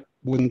pocket,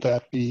 wouldn't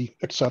that be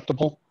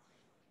acceptable?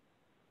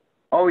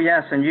 Oh,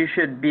 yes, and you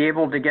should be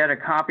able to get a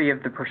copy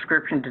of the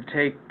prescription to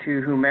take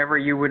to whomever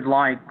you would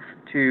like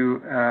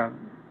to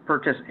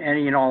purchase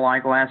any and all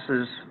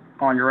eyeglasses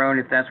on your own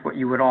if that's what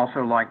you would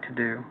also like to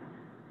do.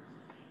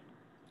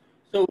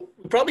 So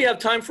we probably have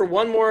time for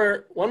one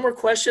more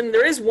question.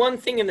 There is one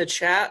thing in the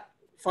chat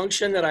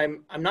function that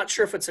I'm not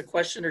sure if it's a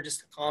question or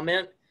just a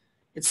comment.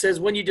 It says,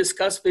 when you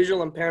discuss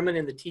visual impairment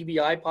in the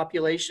TBI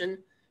population,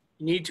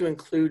 you need to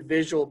include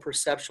visual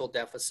perceptual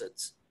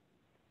deficits.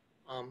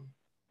 I'm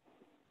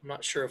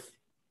not sure if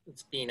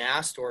it's being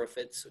asked or if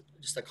it's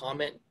just a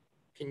comment.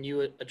 Can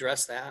you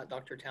address that,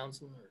 Dr.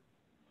 Townsend?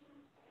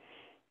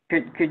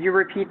 Could you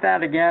repeat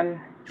that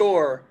again?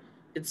 Sure.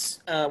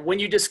 It's when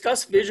you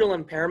discuss visual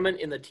impairment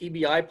in the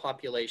TBI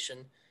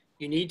population,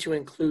 you need to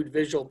include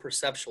visual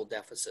perceptual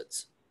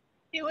deficits.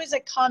 It was a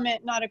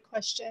comment, not a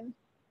question.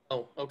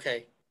 Oh,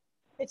 okay.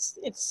 That's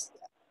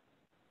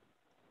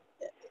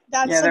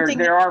yeah, something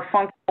there are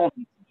functional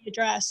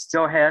addressed.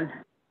 Go ahead.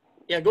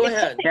 Yeah, go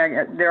ahead.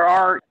 Yeah, there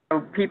are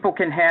people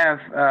can have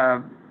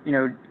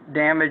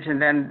damage,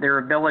 and then their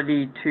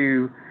ability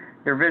to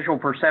their visual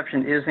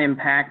perception is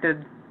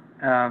impacted.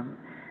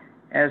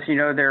 As you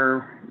know,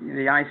 the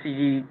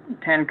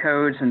ICD-10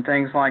 codes and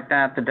things like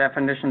that, the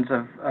definitions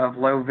of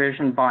low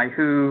vision by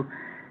WHO,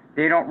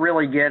 they don't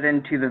really get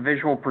into the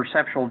visual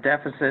perceptual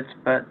deficits,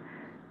 but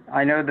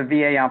I know the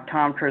VA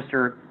optometrists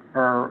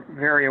are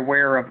very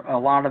aware of a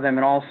lot of them,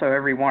 and also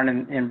everyone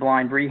in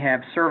blind rehab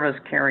service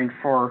caring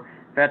for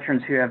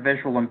veterans who have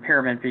visual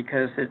impairment,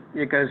 because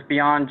it goes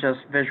beyond just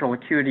visual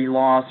acuity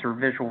loss or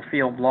visual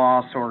field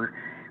loss or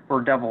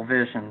double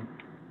vision.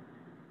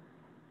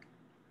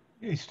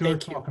 Hey,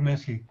 Stuart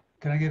Kaminsky,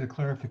 can I get a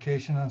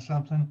clarification on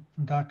something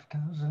from Dr.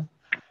 Townsend?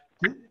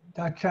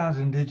 Dr.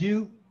 Townsend, did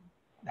you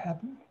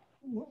have,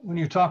 when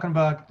you're talking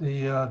about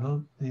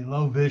the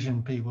low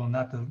vision people,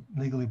 not the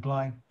legally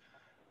blind,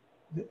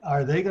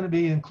 are they going to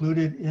be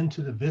included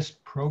into the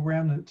VISP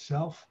program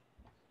itself?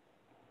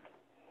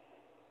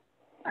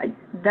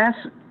 That's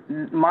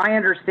my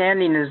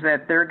understanding, is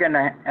that they're going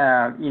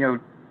to,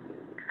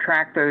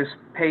 track those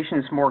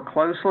patients more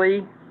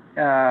closely.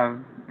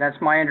 That's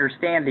my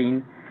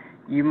understanding.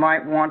 You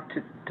might want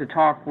to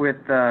talk with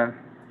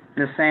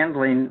Ms.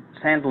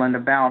 Sandlin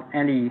about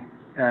any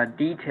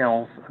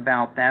details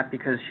about that,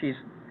 because she's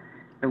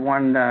the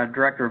one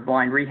director of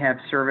Blind Rehab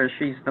Service.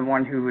 She's the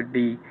one who would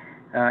be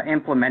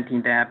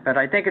implementing that. But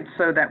I think it's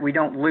so that we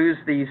don't lose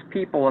these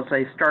people as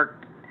they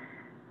start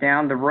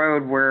down the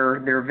road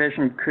where their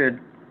vision could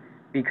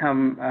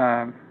become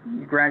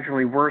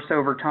gradually worse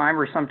over time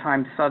or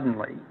sometimes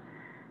suddenly.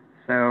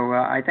 So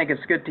I think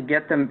it's good to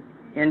get them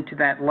into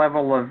that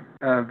level of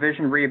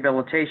vision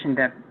rehabilitation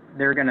that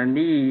they're going to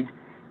need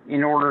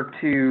in order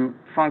to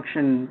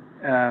function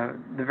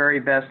the very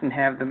best and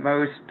have the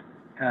most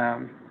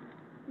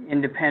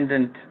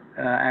independent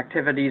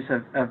activities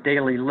of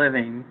daily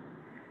living,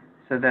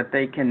 so that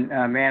they can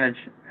manage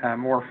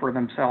more for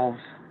themselves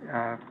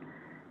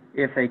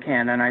if they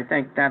can. And I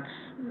think that's,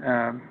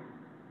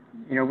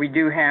 we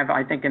do have,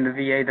 I think in the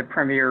VA, the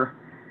premier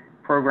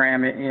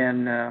program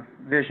in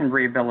vision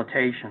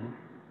rehabilitation.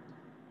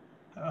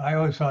 I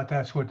always thought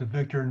that's what the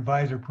Victor and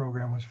Visor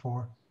program was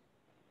for.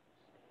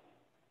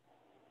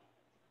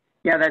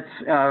 Yeah,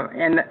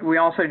 and we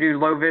also do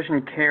low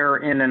vision care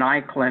in an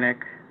eye clinic.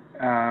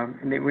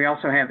 We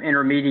also have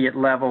intermediate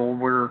level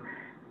where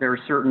there are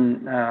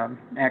certain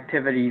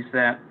activities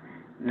that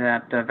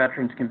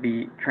veterans can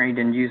be trained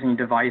in using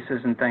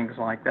devices and things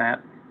like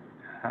that.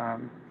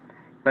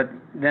 But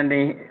then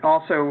they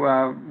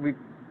also,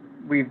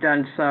 we've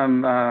done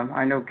some,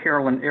 I know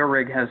Carolyn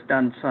Ehrig has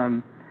done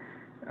some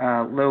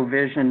low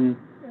vision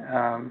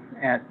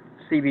at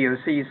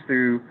CBOCs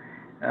through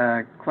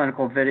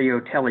clinical video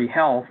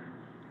telehealth.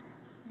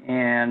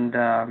 And,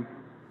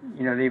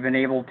 you know, they've been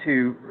able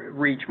to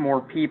reach more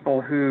people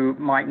who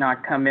might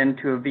not come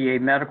into a VA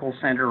medical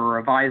center or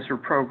a visor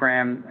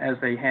program as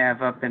they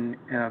have up in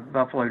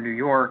Buffalo, New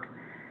York,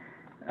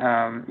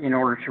 in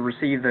order to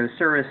receive those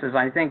services.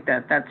 I think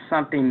that that's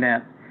something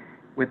that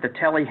with the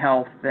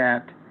telehealth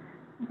that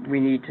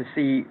we need to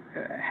see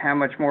how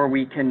much more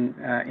we can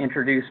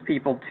introduce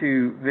people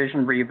to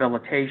vision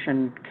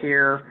rehabilitation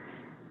care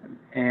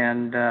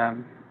and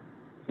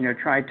you know,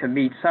 try to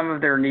meet some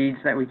of their needs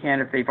that we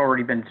can if they've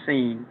already been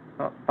seen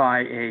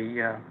by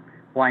a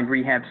blind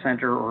rehab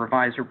center or a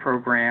visor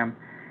program,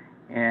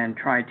 and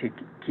try to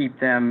keep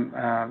them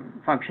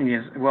functioning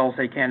as well as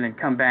they can and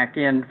come back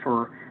in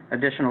for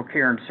additional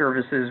care and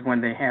services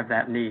when they have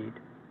that need.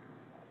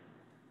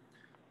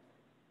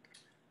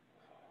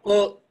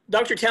 Well,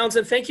 Dr.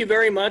 Townsend, thank you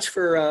very much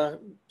for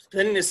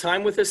spending this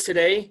time with us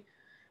today.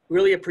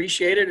 Really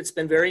appreciate it. It's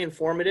been very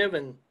informative,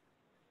 and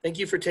thank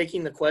you for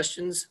taking the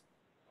questions.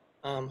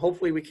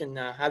 Hopefully we can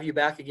have you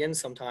back again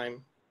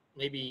sometime,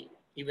 maybe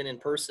even in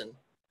person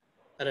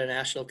at a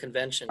national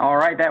convention. All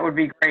right, that would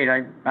be great.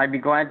 I'd be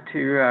glad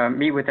to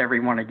meet with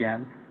everyone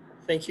again.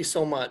 Thank you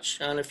so much.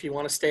 And if you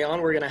want to stay on,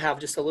 we're going to have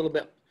just a little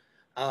bit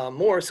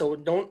more, so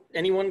don't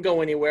anyone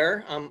go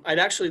anywhere. I'd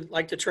actually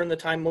like to turn the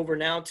time over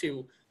now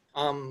to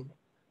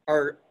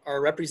our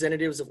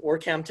representatives of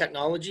OrCam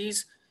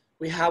Technologies.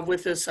 We have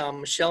with us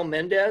Michelle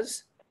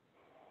Mendez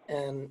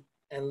and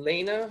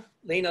Lena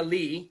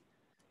Lee.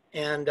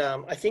 And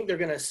I think they're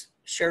going to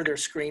share their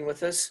screen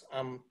with us.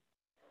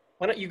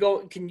 Why don't you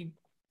go? Can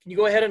you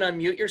go ahead and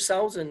unmute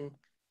yourselves and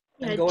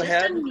go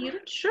ahead?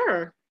 Unmute,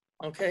 sure.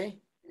 Okay.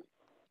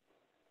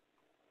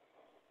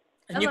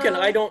 And Hello. you can.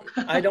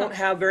 I don't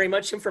have very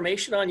much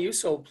information on you,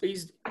 so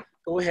please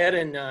go ahead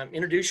and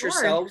introduce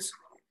yourselves.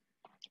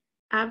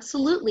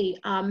 Absolutely.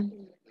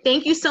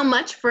 Thank you so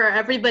much for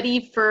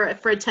everybody for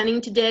attending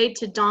today,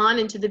 to Dawn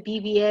and to the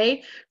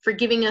BVA for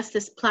giving us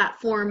this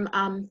platform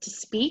to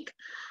speak.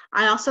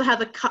 I also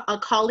have a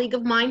colleague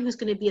of mine who's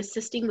going to be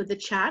assisting with the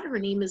chat. Her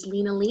name is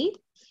Lena Lee,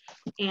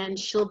 and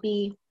she'll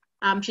be,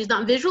 she's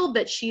not visual,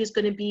 but she is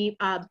going to be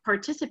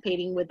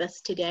participating with us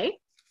today.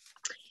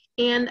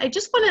 And I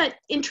just want to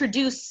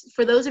introduce,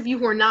 for those of you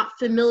who are not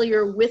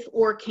familiar with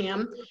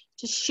OrCam,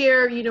 to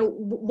share, you know,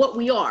 what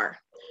we are.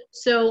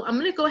 So I'm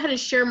going to go ahead and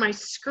share my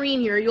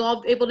screen here. Are you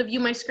all able to view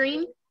my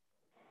screen?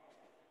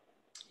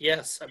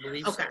 Yes, I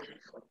believe so.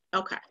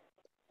 Okay.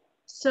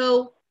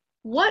 So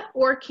what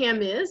OrCam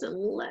is, and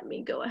let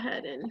me go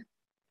ahead and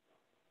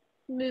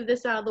move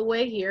this out of the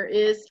way here,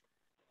 is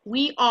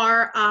we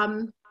are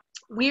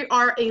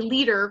a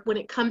leader when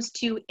it comes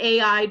to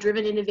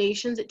AI-driven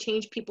innovations that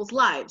change people's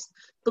lives.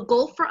 The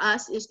goal for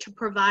us is to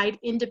provide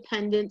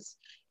independence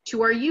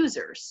to our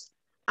users.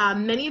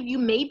 Many of you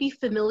may be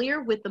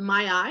familiar with the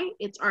MyEye.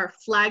 It's our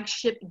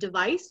flagship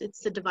device. It's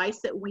the device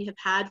that we have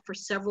had for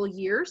several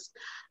years.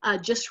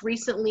 Just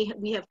recently,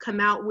 we have come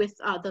out with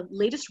the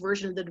latest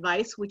version of the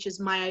device, which is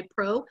MyEye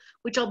Pro,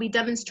 which I'll be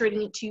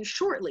demonstrating it to you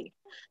shortly.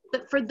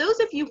 But for those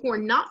of you who are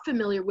not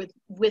familiar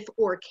with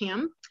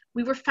OrCam,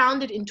 we were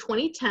founded in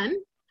 2010.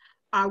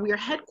 We are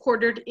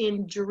headquartered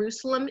in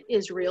Jerusalem,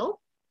 Israel.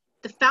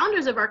 The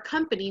founders of our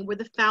company were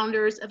the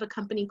founders of a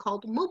company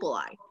called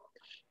Mobileye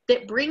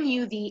that bring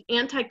you the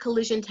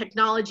anti-collision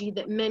technology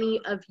that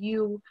many of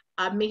you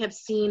may have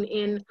seen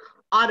in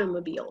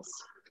automobiles.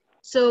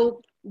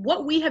 So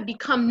what we have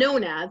become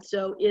known as,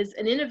 is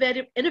an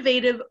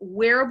innovative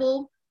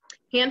wearable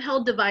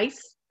handheld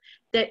device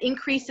that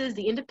increases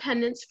the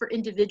independence for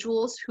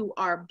individuals who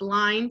are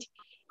blind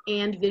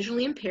and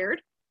visually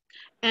impaired.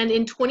 And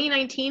in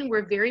 2019,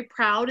 we're very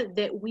proud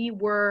that we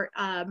were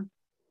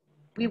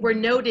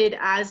noted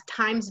as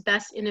Time's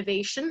Best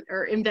Innovation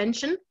or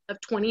Invention of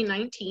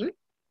 2019.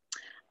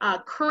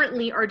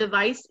 Currently, our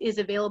device is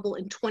available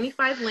in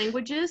 25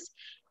 languages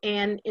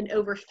and in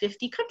over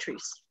 50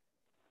 countries.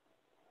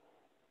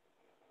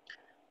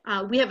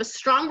 We have a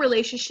strong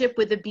relationship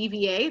with the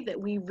BVA that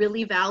we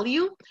really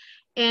value.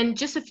 And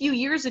just a few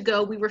years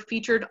ago, we were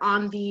featured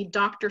on the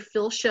Dr.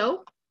 Phil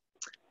show.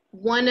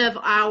 One of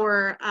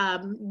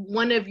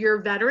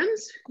your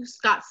veterans,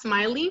 Scott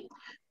Smiley,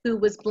 who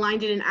was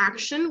blinded in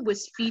action,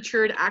 was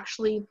featured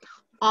actually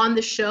on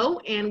the show,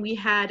 and we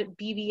had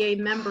BVA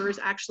members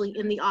actually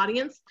in the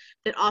audience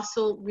that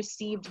also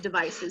received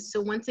devices.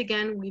 So once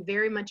again, we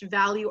very much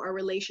value our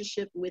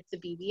relationship with the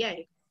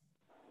BVA.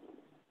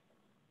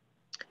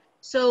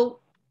 So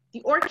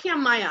the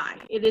OrCam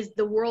MyEye, it is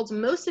the world's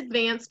most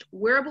advanced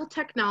wearable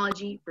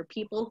technology for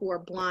people who are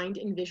blind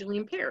and visually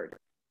impaired.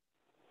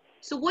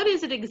 So what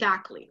is it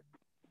exactly?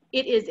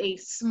 It is a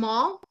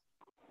small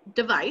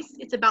device.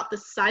 It's about the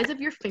size of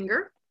your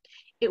finger.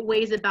 It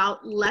weighs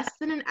about less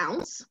than an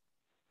ounce.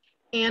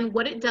 And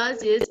what it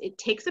does is it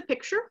takes a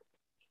picture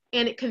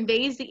and it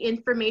conveys the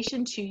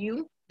information to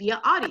you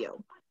via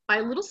audio by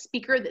a little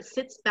speaker that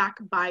sits back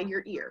by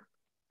your ear.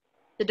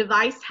 The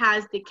device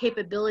has the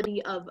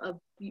capability of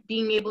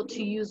being able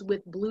to use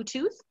with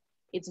Bluetooth.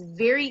 It's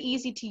very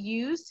easy to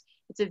use.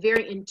 It's a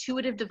very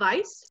intuitive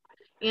device.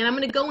 And I'm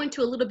going to go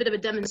into a little bit of a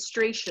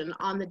demonstration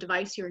on the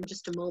device here in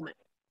just a moment.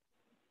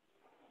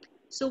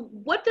 So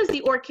what does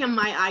the Orcam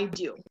My Eye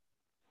do?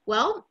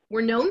 Well,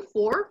 we're known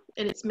for,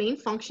 and its main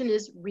function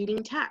is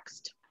reading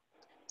text.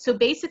 So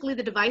basically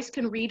the device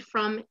can read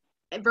from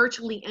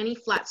virtually any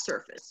flat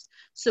surface.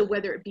 So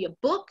whether it be a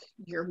book,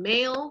 your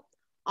mail,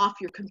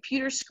 off your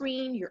computer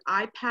screen, your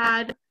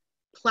iPad,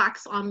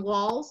 plaques on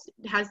walls,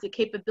 it has the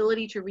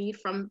capability to read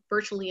from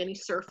virtually any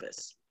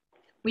surface.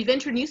 We've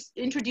introduced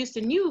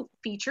a new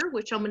feature,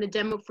 which I'm going to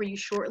demo for you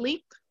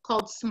shortly,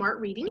 called Smart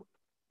Reading.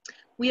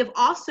 We have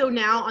also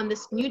now on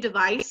this new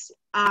device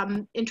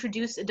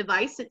introduced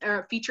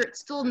a feature. It's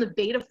still in the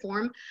beta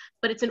form,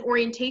 but it's an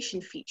orientation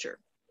feature.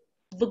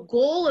 The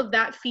goal of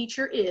that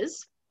feature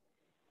is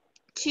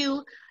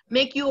to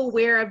make you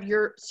aware of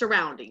your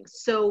surroundings.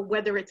 So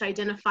whether it's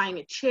identifying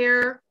a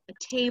chair, a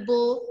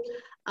table,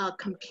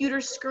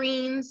 computer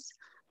screens,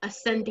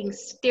 ascending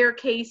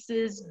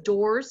staircases,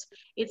 doors,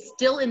 it's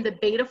still in the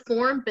beta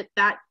form, but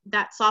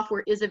that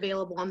software is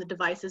available on the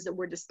devices that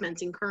we're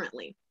dispensing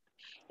currently.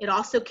 It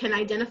also can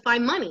identify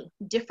money,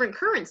 different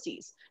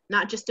currencies,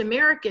 not just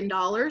American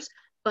dollars,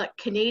 but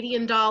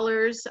Canadian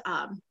dollars,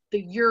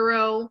 the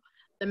euro,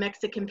 the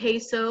Mexican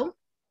peso.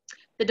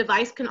 The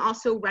device can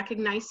also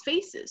recognize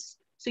faces.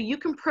 So you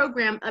can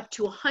program up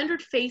to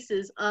 100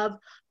 faces of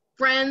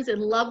friends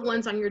and loved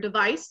ones on your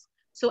device.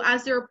 So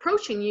as they're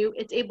approaching you,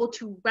 it's able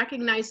to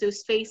recognize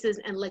those faces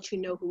and let you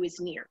know who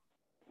is near.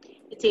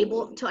 It's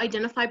able to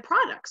identify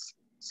products.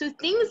 So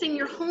things in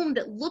your home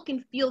that look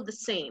and feel the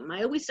same.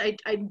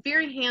 I'm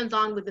very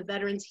hands-on with the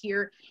veterans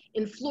here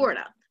in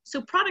Florida.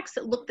 So products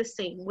that look the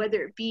same,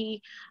 whether it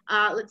be,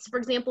 for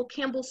example,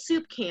 Campbell's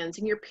soup cans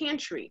in your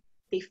pantry.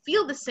 They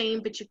feel the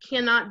same, but you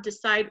cannot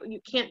decide,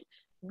 you can't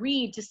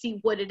read to see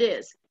what it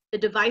is. The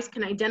device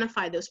can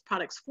identify those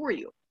products for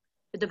you.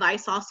 The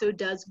device also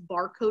does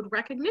barcode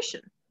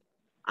recognition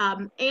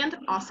and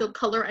also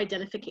color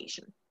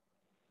identification.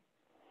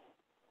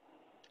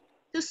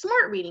 So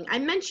Smart Reading, I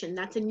mentioned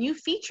that's a new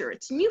feature.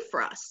 It's new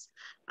for us.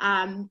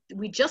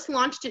 We just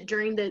launched it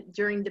during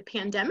the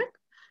pandemic.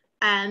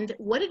 And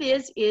what it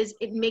is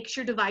it makes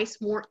your device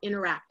more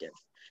interactive.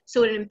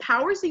 So it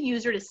empowers the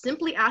user to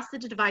simply ask the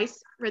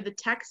device for the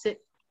text that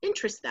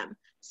interests them,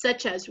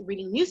 such as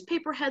reading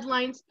newspaper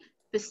headlines,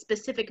 the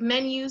specific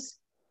menus,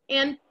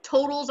 and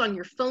totals on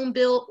your phone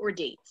bill or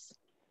dates.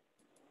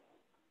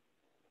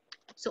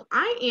 So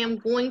I am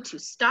going to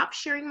stop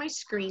sharing my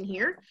screen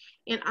here,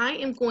 and I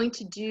am going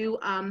to do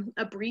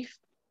a brief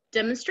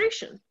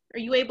demonstration. Are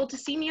you able to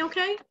see me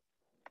okay?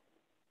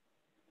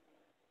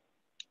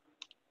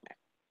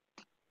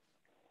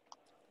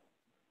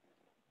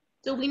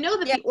 So we know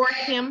that the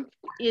Orcam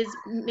is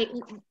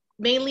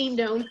mainly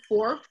known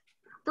for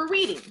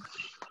reading.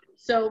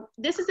 So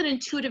this is an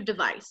intuitive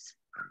device.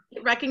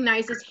 It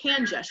recognizes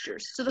hand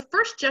gestures. So the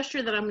first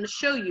gesture that I'm going to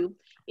show you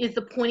is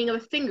the pointing of a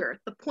finger.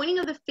 The pointing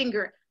of the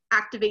finger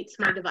activates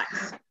my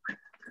device.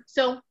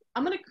 So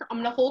I'm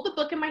gonna hold the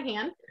book in my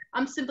hand.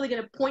 I'm simply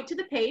going to point to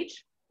the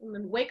page. I'm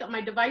going to wake up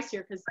my device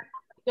here because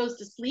it goes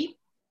to sleep.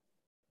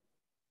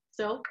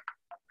 So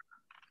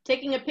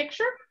taking a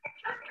picture.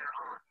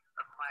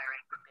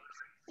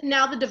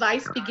 Now the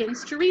device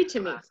begins to read to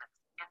me.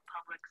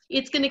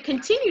 It's going to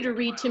continue to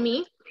read to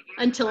me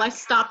until I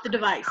stop the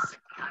device.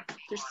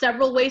 There's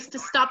several ways to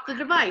stop the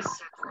device.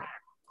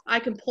 I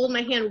can pull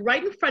my hand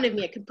right in front of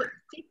me. I can put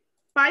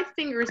 5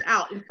 fingers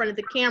out in front of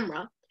the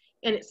camera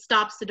and it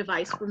stops the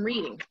device from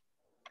reading.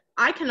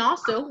 I can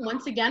also,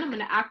 once again, I'm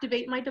going to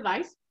activate my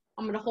device.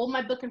 I'm going to hold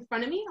my book in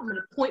front of me. I'm going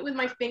to point with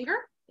my finger.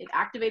 It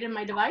activated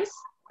my device.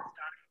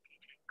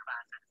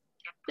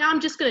 Now I'm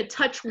just going to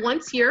touch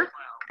once here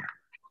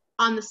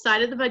on the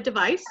side of my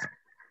device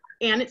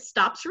and it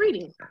stops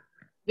reading.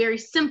 Very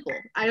simple.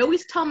 I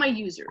always tell my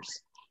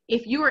users,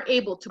 if you are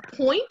able to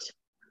point,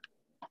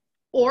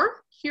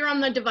 or here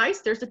on the device,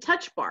 there's a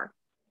touch bar.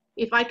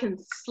 If I can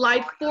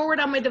slide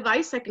forward on my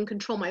device, I can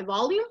control my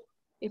volume.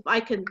 If I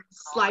can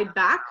slide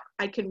back,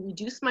 I can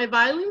reduce my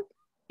volume.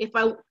 If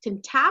I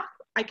can tap,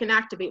 I can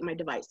activate my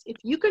device. If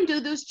you can do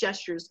those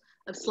gestures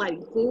of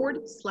sliding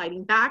forward,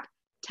 sliding back,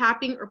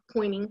 tapping, or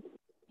pointing,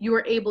 you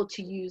are able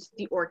to use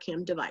the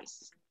Orcam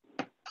device.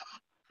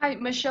 Hi,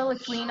 Michelle,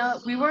 it's Lena.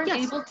 We weren't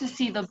able to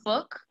see the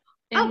book.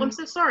 Oh, I'm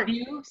so sorry.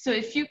 View. So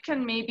if you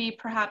can maybe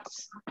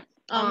perhaps...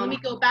 let me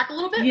go back a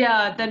little bit.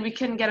 Yeah, then we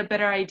can get a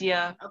better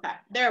idea. Okay,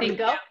 there we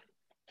go.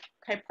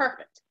 Okay,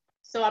 perfect.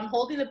 So I'm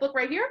holding the book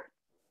right here.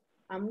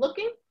 I'm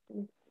looking,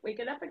 wake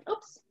it up and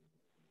oops.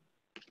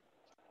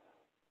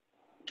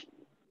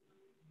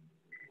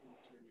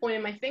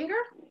 Pointing my finger.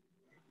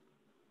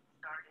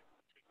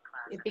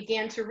 It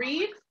began to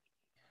read.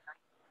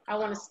 I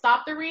want to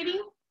stop the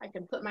reading, I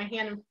can put my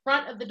hand in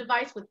front of the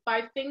device with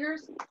 5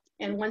 fingers,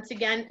 and once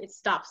again, it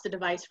stops the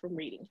device from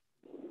reading.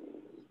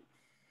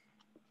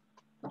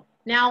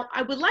 Now,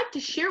 I would like to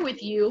share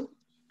with you,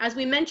 as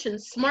we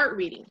mentioned, smart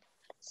reading.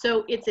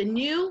 So it's a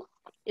new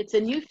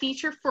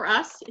feature for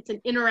us. It's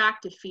an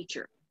interactive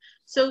feature.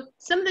 So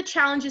some of the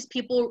challenges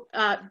people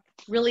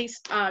really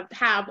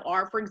have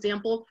are, for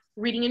example,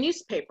 reading a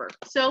newspaper.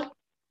 So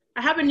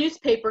I have a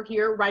newspaper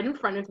here right in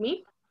front of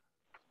me.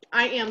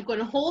 I am going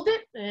to hold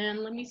it, and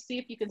let me see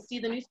if you can see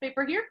the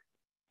newspaper here.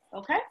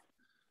 Okay.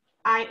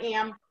 I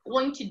am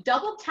going to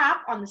double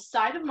tap on the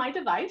side of my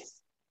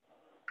device.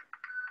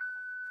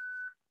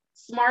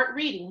 Smart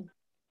reading.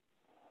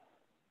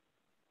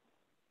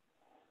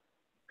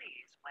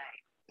 Please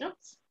wait.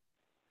 Oops.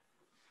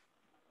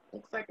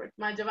 Looks like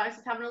my device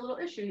is having a little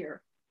issue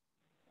here.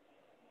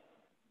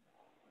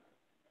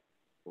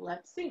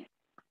 Let's see.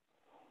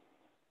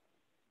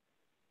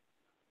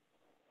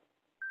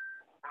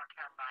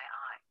 OrCam by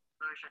eye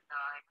version 9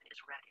 is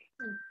ready.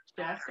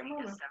 Just a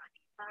moment. 74%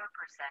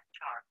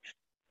 charged.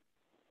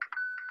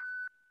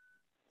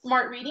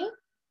 Smart reading.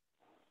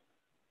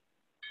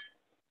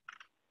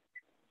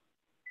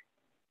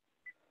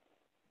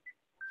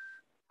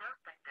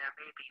 Note that there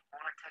may be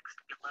more text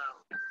below.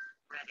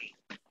 Ready.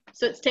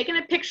 So it's taken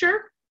a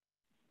picture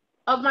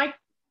of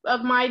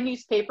my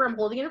newspaper. I'm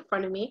holding it in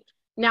front of me.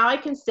 Now I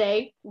can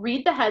say,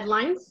 read the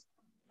headlines.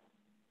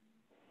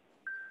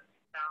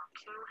 Found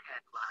 2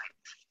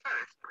 headlines.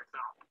 First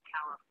result,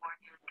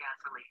 California's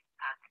gasoline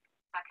panic.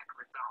 Second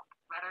result,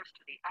 letters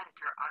to the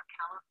editor on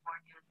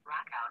California's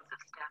blackouts of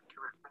STEM to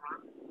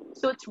reform.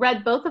 So it's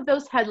read both of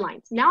those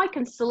headlines. Now I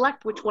can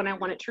select which one I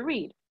want it to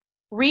read.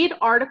 Read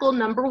article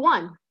number 1.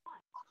 California's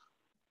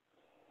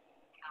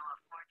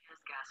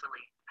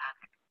gasoline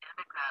panic.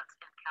 Democrats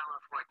in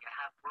California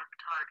have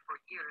worked hard for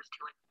years to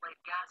inflate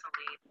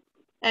gasoline.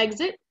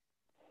 Exit.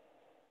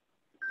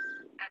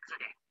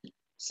 Exiting.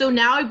 So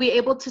now I'd be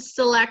able to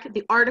select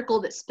the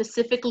article that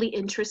specifically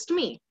interests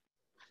me.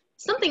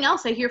 Something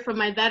else I hear from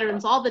my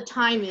veterans all the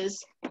time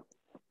is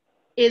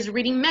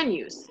reading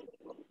menus.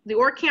 The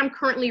OrCam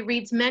currently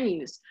reads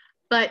menus,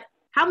 but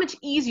how much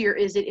easier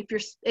is it if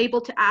you're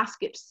able to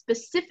ask it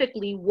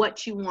specifically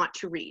what you want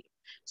to read?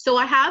 So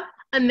I have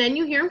a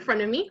menu here in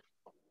front of me,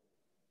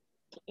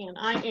 and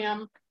I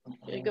am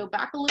going to go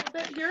back a little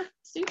bit here.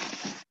 See?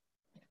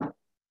 I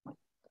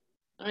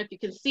don't know if you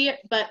can see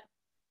it, but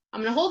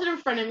I'm going to hold it in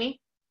front of me.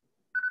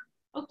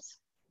 Oops.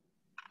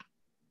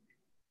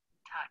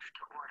 Touch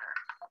to order.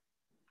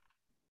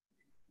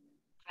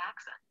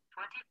 Jackson,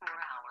 24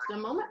 hours. Just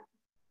a moment.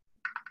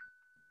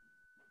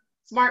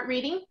 Smart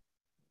reading. Note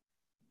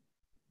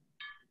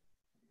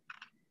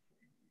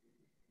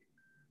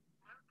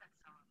that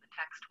some of the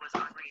text was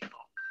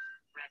unreadable.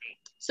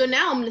 Ready. So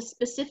now I'm going to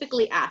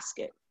specifically ask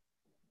it.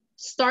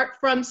 Start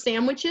from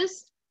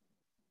sandwiches.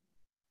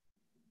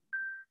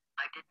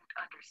 I didn't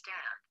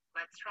understand.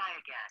 Let's try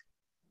again.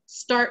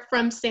 Start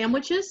from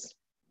sandwiches.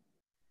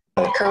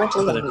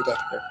 Currently unmuted. Turkey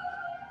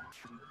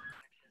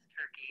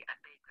and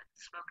bacon,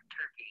 smoked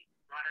turkey,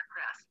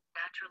 watercress,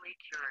 naturally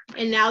cured.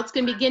 And now it's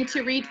going to begin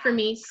to read for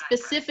me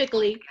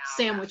specifically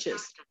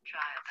sandwiches.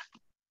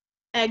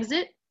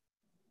 Exit.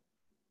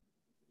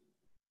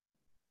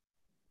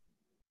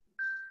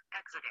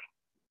 Exiting.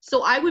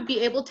 So I would be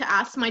able to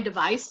ask my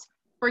device,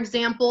 for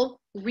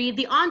example, read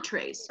the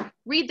entrees,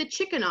 read the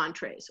chicken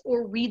entrees,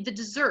 or read the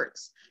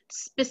desserts,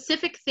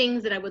 specific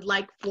things that I would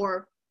like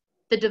for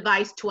the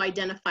device to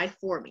identify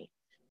for me.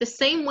 The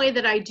same way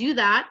that I do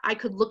that, I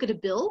could look at a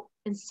bill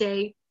and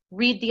say,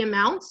 read the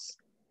amounts,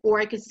 or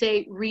I could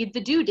say, read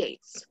the due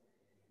dates.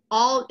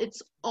 All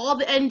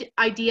the end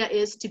idea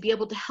is to be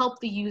able to help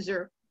the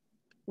user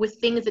with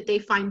things that they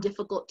find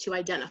difficult to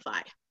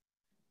identify.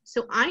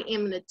 So I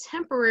am going to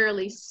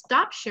temporarily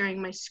stop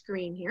sharing my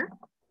screen here.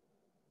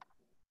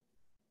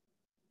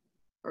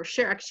 Or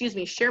share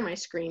my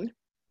screen.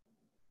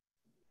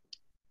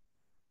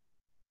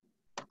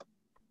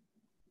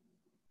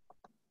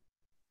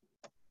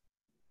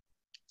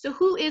 So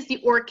who is the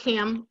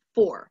OrCam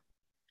for?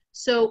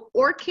 So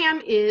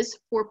OrCam is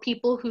for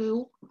people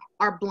who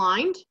are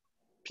blind,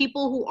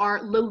 people who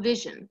are low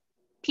vision,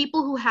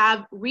 people who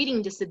have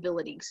reading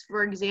disabilities,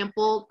 for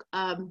example,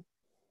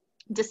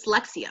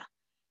 dyslexia,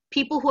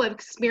 people who have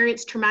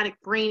experienced traumatic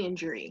brain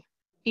injury,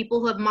 people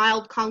who have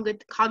mild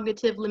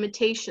cognitive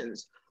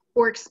limitations,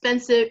 or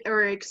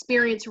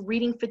experience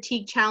reading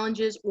fatigue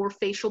challenges or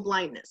facial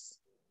blindness.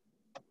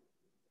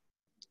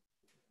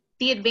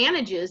 The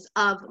advantages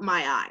of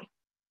MyEye.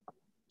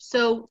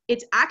 So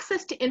it's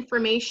access to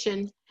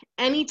information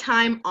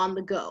anytime on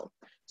the go.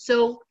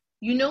 So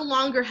you no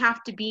longer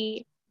have to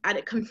be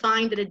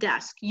confined at a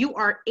desk. You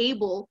are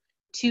able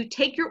to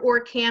take your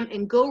OrCam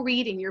and go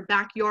read in your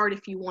backyard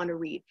if you want to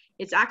read.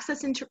 It's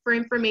access for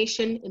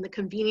information in the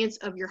convenience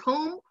of your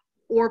home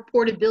or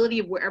portability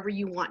of wherever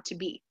you want to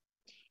be.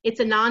 It's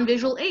a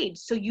non-visual aid,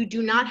 so you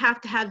do not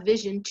have to have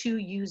vision to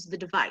use the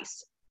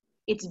device.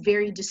 It's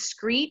very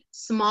discreet,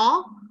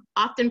 small.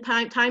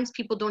 Oftentimes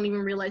people don't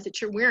even realize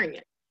that you're wearing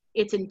it.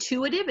 It's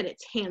intuitive and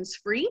it's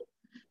hands-free.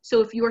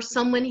 So if you're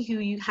someone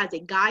who has a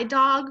guide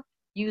dog,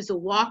 use a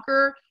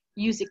walker,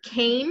 use a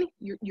cane,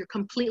 you're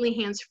completely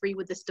hands-free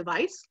with this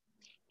device.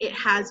 It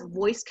has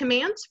voice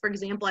commands. For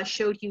example, I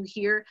showed you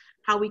here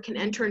how we can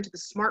enter into the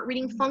smart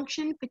reading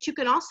function, but you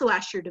can also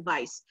ask your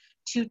device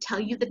to tell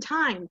you the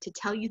time, to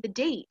tell you the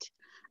date,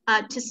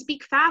 to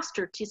speak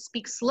faster, to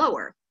speak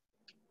slower.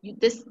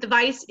 This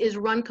device is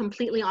run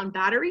completely on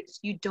batteries.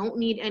 You don't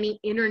need any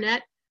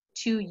internet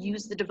to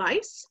use the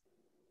device.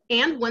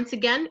 And once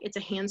again, it's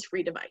a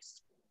hands-free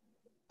device.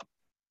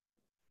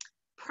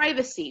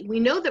 Privacy. We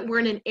know that we're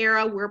in an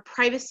era where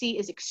privacy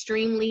is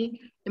extremely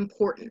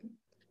important.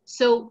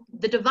 So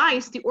the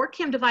device, the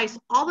OrCam device,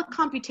 all the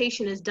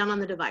computation is done on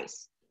the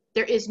device.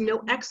 There is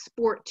no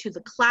export to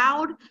the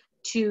cloud,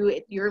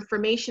 your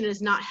information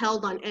is not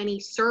held on any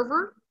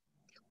server.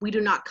 We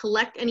do not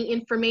collect any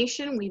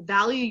information. We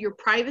value your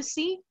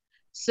privacy,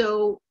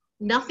 so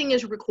nothing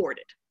is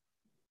recorded.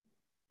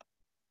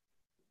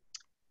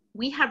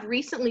 We have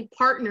recently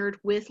partnered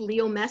with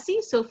Leo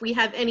Messi, so if we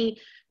have any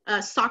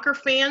soccer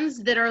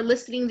fans that are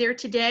listening there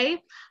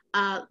today,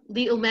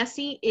 Leo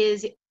Messi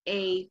is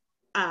a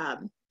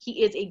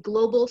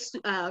global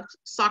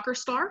soccer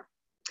star.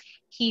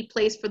 He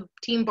plays for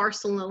Team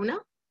Barcelona.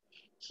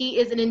 He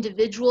is an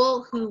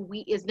individual who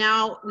we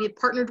have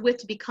partnered with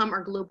to become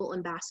our global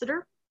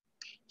ambassador.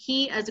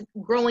 He, as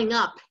growing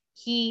up,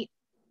 he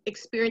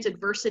experienced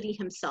adversity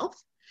himself.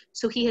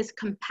 So he has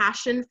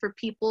compassion for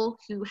people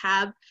who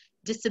have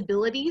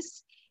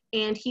disabilities,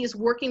 and he is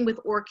working with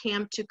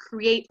OrCam to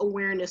create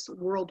awareness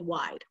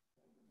worldwide.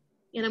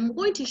 And I'm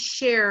going to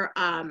share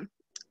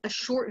a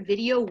short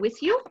video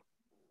with you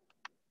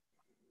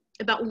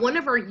about one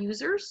of our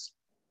users.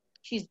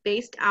 She's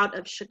based out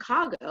of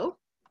Chicago,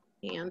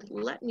 and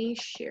let me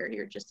share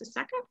here just a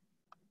second.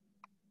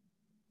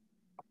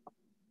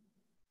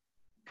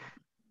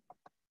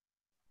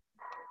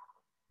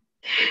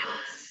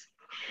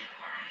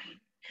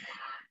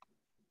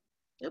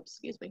 Oops,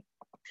 excuse me.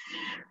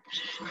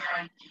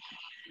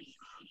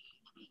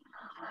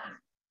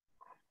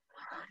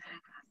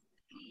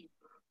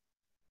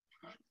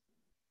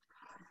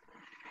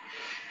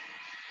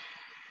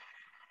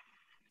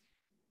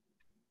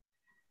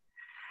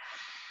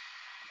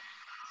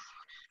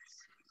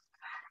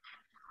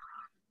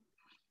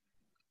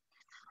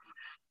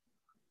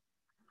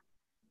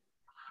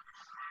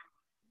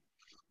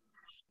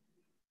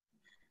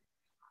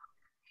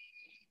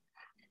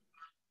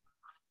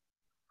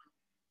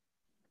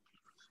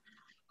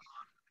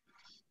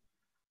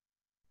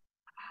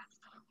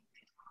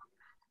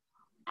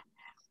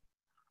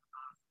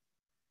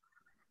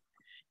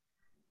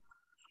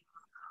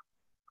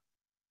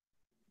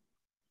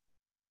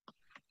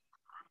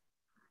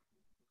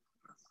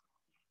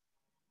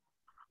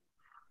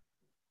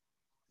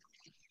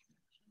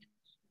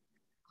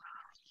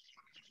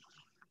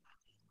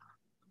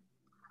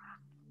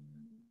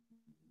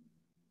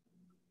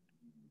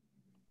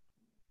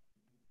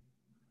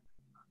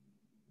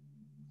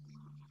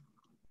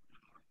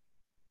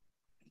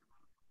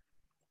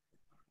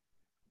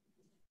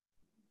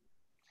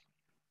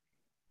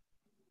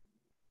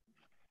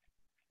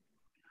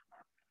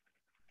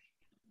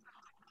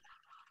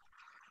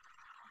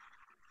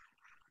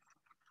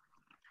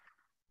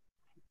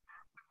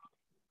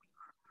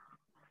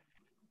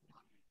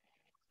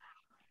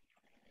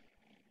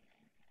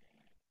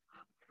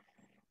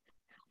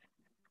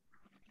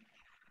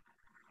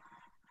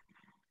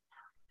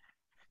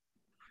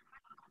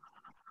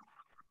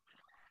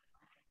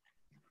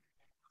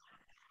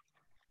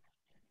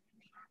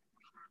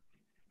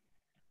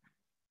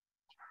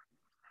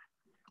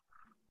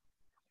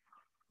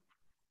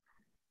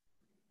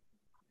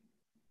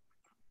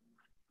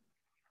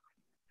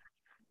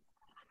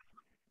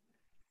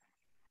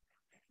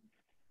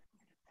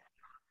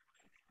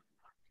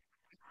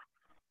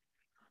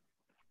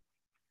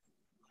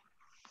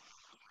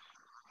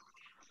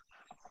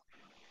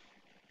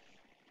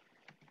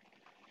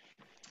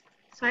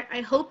 So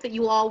I hope that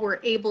you all were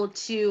able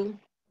to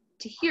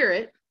hear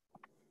it.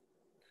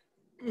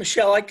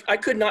 Michelle, I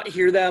could not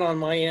hear that on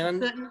my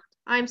end.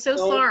 I'm so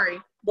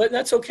sorry. But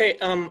that's okay.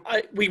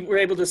 We were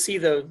able to see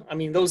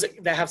those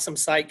that have some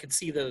sight could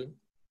see the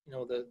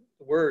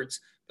words,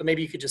 but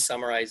maybe you could just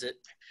summarize it.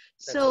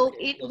 So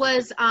okay.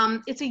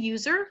 It's a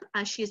user.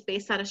 She is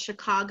based out of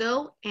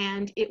Chicago,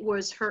 and it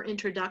was her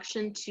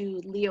introduction to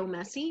Leo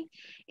Messi,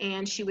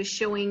 and she was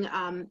showing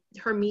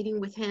her meeting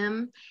with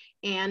him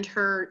and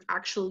her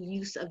actual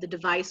use of the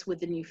device with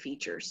the new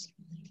features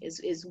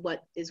is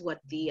what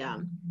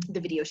the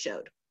video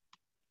showed.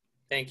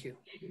 Thank you.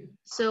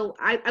 So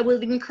I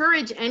would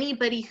encourage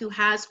anybody who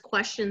has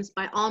questions,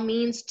 by all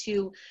means,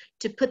 to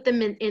put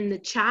them in the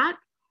chat,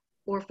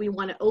 or if we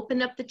want to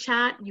open up the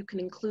chat, you can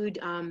include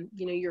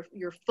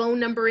your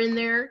phone number in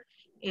there,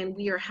 and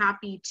we are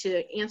happy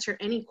to answer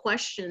any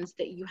questions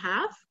that you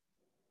have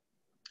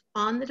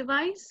on the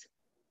device.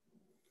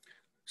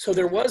 So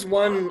there was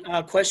one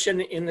question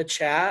in the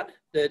chat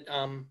that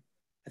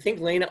I think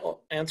Lena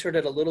answered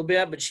it a little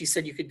bit, but she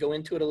said you could go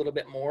into it a little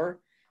bit more.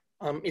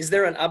 Is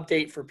there an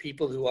update for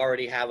people who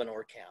already have an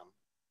OrCam?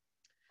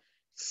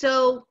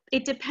 So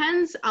it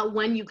depends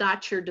when you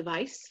got your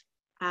device,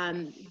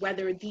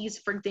 whether these,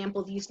 for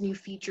example, these new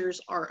features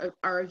are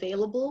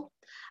available.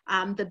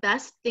 The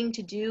best thing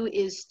to do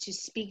is to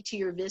speak to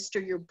your VIST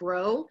or your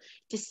BRO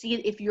to see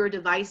if your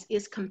device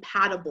is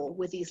compatible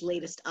with these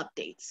latest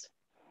updates.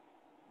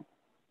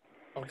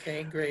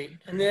 Okay, great.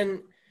 And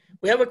then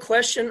we have a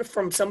question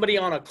from somebody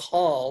on a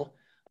call.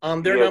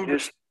 Their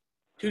number's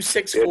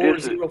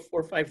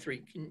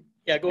 264-0453.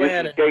 Yeah, go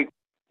ahead.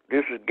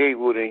 This is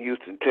Gatewood in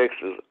Houston,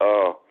 Texas.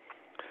 The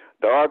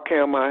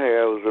RCam I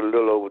have is a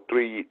little over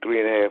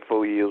 3.5,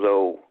 4 years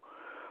old.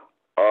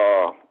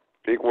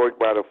 It works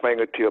by the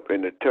fingertip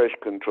and the touch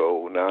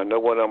control. Now, I know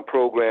when I'm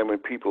programming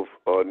people's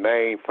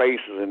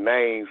faces and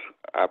names,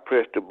 I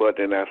press the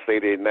button and I say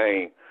their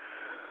name.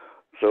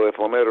 So if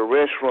I'm at a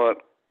restaurant,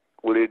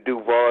 will it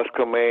do voice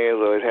commands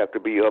or it have to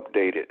be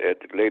updated? As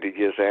the lady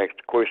just asked,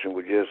 the question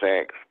was just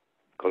asked,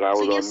 because I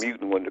was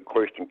unmuting when the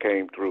question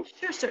came through.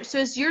 Sure, sir. So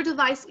is your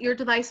device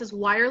is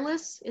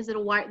wireless? Is it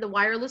the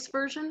wireless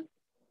version?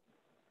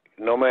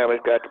 No, ma'am.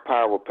 It's got the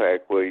power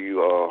pack where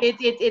you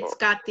It's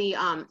got the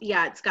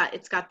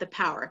it's got the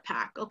power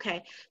pack.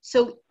 Okay,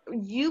 so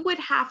you would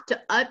have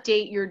to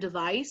update your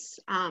device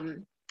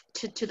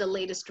to the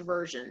latest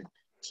version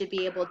to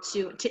be able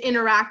to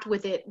interact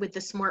with it with the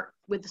smart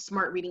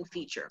reading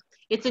feature.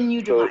 It's a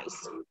new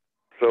device.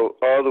 So,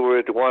 in other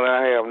words, the one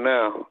I have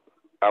now,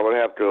 I would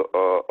have to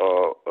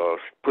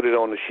put it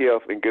on the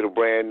shelf and get a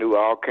brand new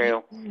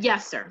RCam?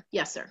 Yes, sir.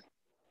 Yes, sir.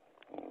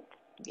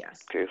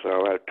 Yes. Okay, so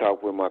I'll have to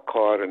talk with my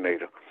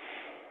coordinator.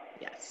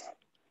 Yes.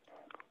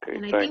 Okay,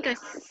 and I think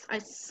I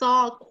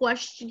saw a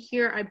question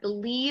here, I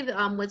believe,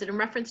 was it in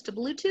reference to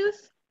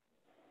Bluetooth?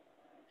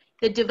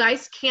 The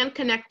device can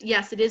connect,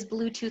 yes, it is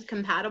Bluetooth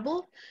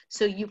compatible.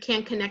 So you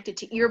can connect it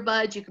to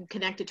earbuds, you can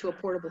connect it to a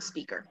portable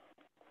speaker.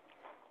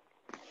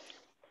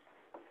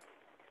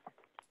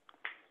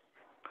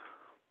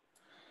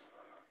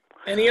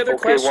 Any other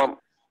questions?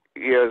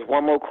 Yes,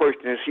 one more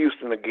question. It's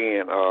Houston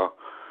again.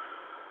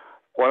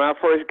 When I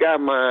first got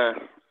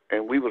mine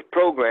and we was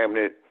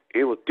programming it,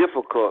 it was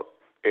difficult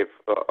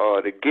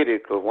to get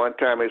it, because one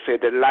time it said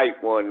the light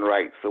wasn't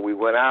right. So we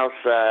went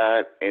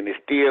outside and it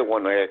still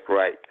wasn't act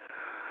right.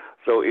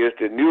 So is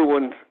the new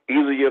one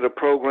easier to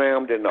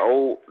program than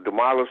the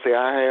model say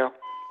I have?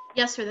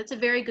 Yes, sir. That's a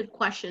very good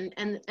question.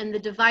 And the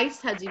device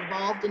has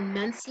evolved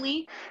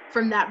immensely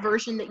from that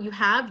version that you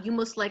have. You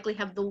most likely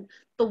have the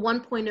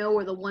 1.0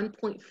 or the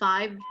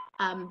 1.5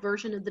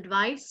 version of the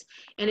device,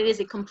 and it is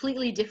a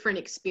completely different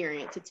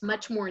experience. It's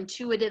much more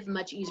intuitive,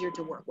 much easier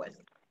to work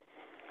with.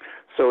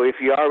 So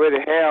if you already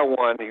have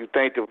one, do you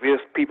think the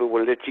VIS people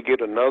will let you get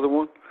another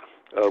one?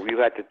 You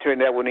have to turn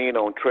that one in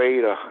on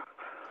trade, or?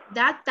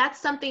 That's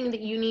something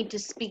that you need to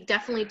speak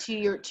definitely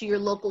to your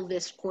local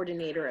VIS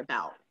coordinator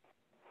about,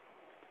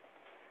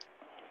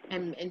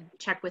 and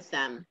check with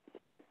them.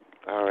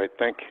 All right,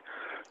 thank you.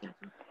 Yeah.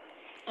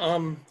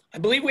 I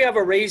believe we have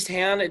a raised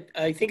hand.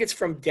 I think it's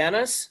from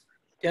Dennis.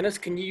 Dennis,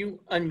 can you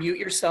unmute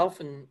yourself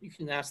and you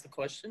can ask the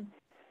question?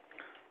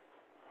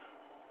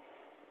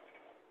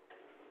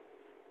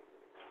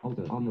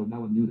 Okay, audio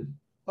now unmuted.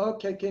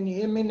 Okay, can you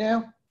hear me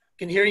now?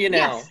 Can hear you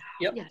now. Yes.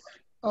 Yep. Yes.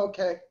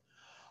 Okay.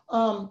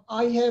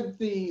 I have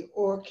the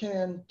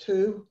Orcan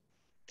 2.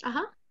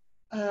 Uh-huh.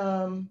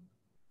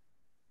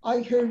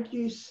 I heard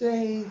you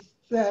say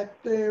that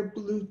they're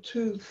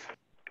Bluetooth.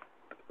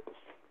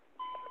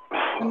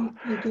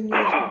 You can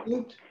use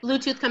the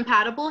Bluetooth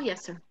compatible?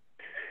 Yes, sir.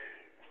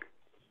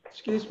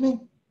 Excuse me?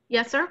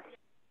 Yes, sir.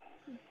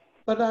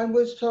 But I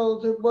was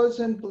told it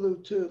wasn't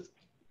Bluetooth.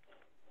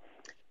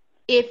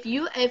 If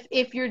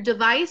your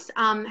device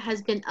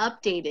has been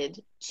updated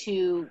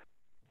to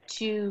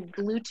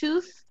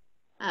Bluetooth,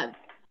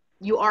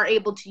 you are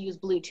able to use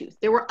Bluetooth.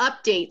 There were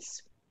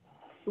updates.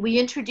 We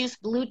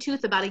introduced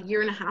Bluetooth about 1.5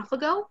 years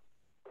ago,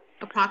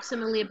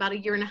 approximately about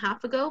 1.5 years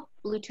ago,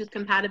 Bluetooth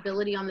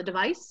compatibility on the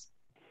device.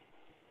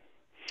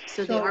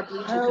 So they are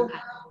Bluetooth compatible.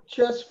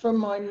 Just from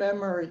my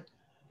memory,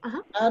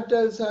 how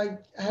do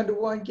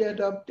I get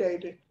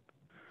updated?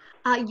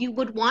 You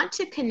would want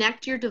to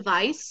connect your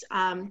device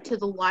to the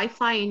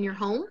Wi-Fi in your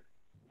home.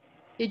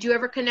 Did you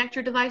ever connect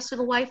your device to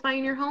the Wi-Fi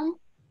in your home?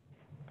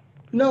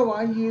 No,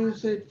 I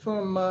use it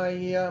for my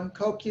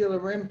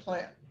cochlear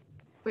implant.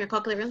 For your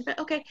cochlear implant?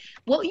 Okay.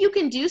 What you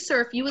can do,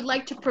 sir, if you would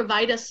like to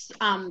provide us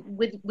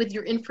with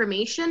your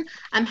information,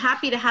 I'm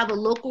happy to have a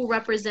local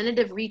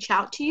representative reach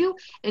out to you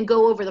and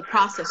go over the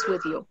process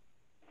with you.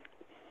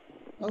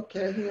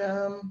 Okay.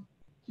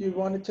 You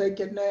want to take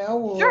it now?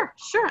 Or?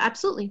 Sure,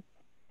 absolutely.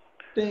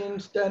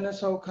 Name's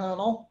Dennis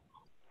O'Connell.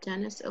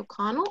 Dennis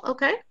O'Connell,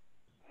 okay.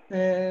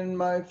 And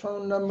my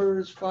phone number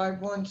is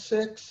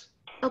 516.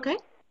 Okay.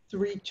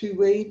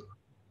 328.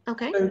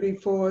 Okay.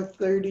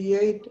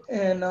 3438,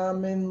 and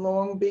I'm in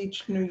Long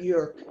Beach, New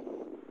York.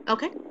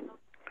 Okay.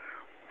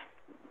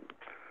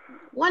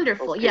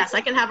 Wonderful. Okay. Yes,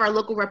 I can have our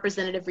local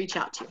representative reach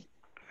out to you.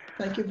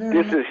 Thank you very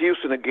much. This is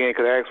Houston again.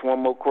 Could I ask one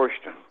more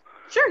question?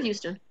 Sure,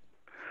 Houston.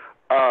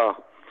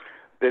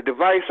 The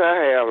device I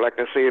have, like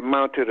I said,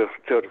 mounted to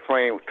the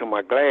frame, to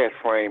my glass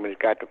frame, and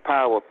it's got the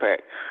power pack.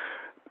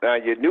 Now,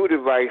 your new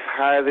device,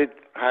 how is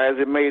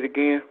it made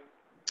again?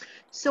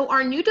 So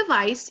our new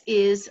device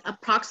is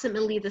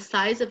approximately the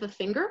size of a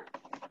finger,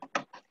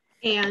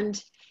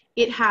 and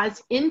it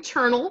has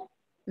internal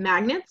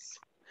magnets.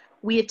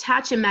 We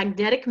attach a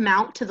magnetic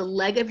mount to the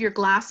leg of your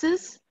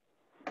glasses,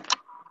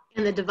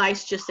 and the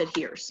device just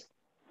adheres.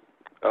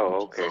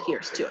 Oh, okay. Just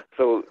adheres to it.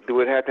 So do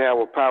it have to have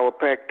a power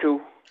pack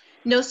too?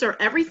 No, sir.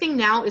 Everything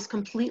now is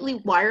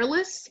completely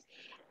wireless,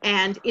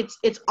 and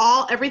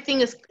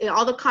everything is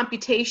all the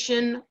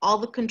computation, all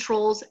the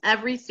controls,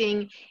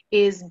 everything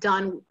is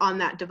done on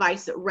that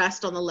device that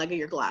rests on the leg of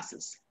your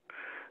glasses.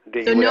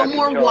 So no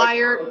more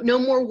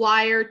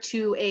wire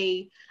to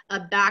a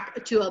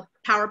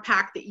power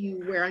pack that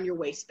you wear on your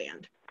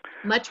waistband.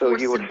 Much more simplified.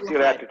 So you would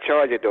still have to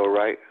charge it though,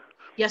 right?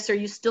 Yes, sir.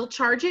 You still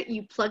charge it.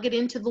 You plug it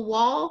into the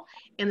wall,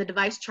 and the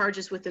device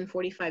charges within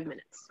 45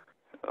 minutes.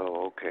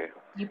 Oh, okay.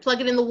 You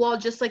plug it in the wall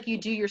just like you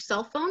do your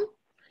cell phone,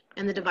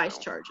 and the device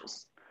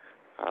charges.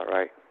 All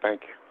right.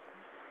 Thank you.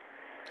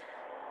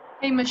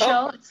 Hey,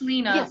 Michelle, it's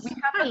Lena. Yes. We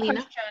have a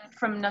question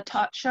from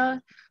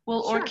Natasha.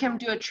 Will OrCam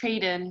do a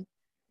trade-in?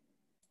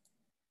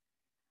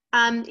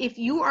 If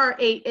you are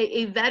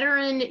a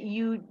veteran,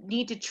 you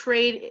need to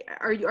trade.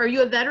 Are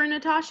you a veteran,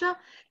 Natasha?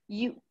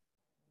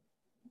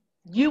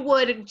 You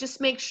would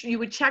just make sure you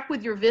would check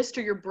with your VIST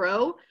or your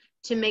bro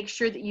to make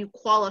sure that you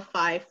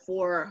qualify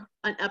for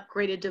an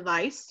upgraded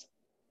device.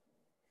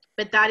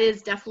 But that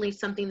is definitely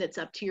something that's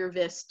up to your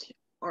VIST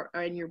or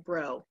in your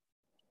bro.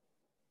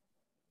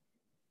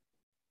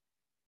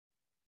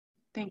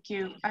 Thank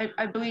you.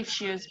 I believe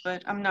she is,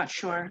 but I'm not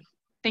sure.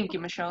 Thank you,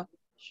 Michelle.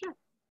 Sure.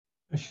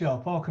 Michelle,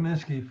 Paul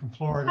Kaminsky from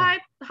Florida.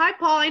 Hi,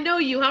 Paul. I know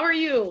you. How are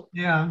you?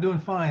 Yeah, I'm doing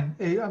fine.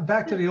 Hey,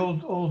 back to the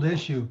old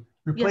issue,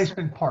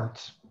 replacement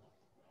parts.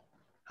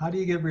 How do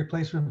you get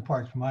replacement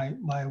parts? My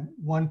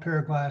one pair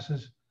of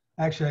glasses,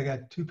 actually I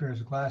got two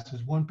pairs of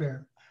glasses, one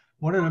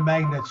of the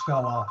magnets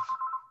fell off.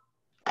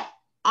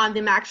 On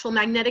the actual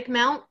magnetic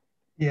mount?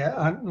 Yeah,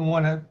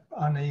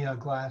 on the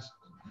glass.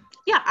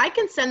 Yeah, I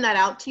can send that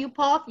out to you,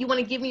 Paul. If you want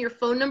to give me your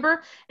phone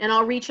number, and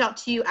I'll reach out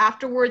to you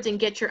afterwards and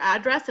get your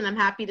address, and I'm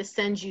happy to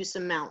send you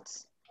some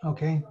mounts.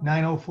 Okay,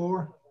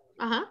 904.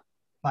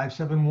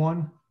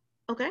 571.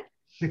 Okay.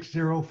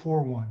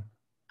 6041.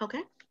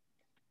 Okay.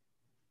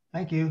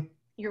 Thank you.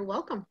 You're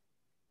welcome.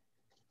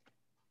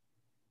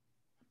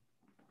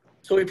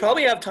 So we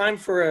probably have time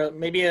for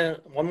maybe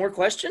one more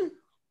question.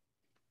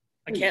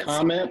 I can't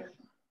comment.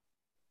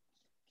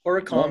 Or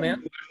a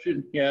comment.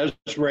 Yeah,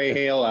 it's Ray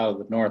Hale out of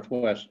the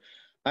Northwest.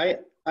 I've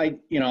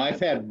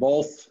had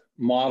both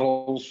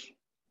models.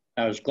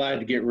 I was glad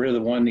to get rid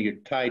of the one that you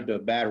tied to a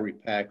battery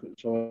pack. It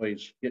was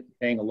always getting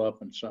tangled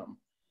up in something.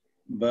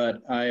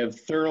 But I have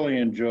thoroughly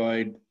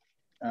enjoyed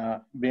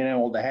being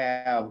able to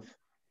have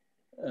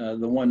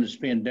the one that's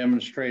being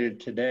demonstrated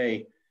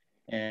today.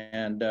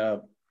 And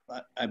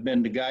I've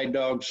been to guide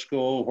dog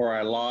school where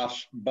I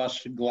lost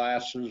busted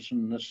glasses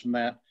and this and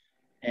that.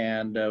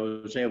 And I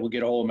was able to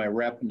get a hold of my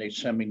rep, and they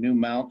sent me new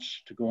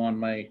mounts to go on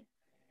my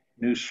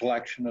new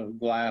selection of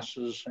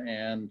glasses.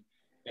 And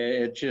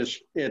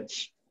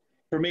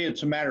for me,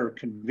 it's a matter of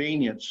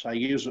convenience. I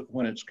use it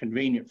when it's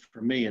convenient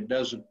for me. It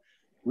doesn't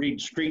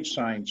read street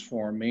signs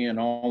for me and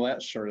all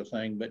that sort of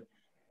thing, but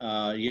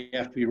you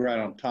have to be right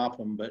on top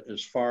of them. But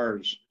as far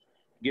as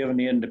giving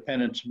the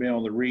independence to be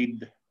able to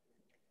read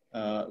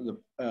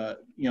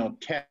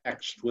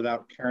text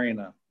without carrying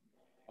a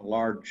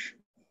large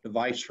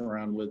device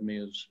around with me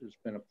has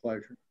been a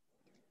pleasure.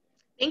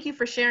 Thank you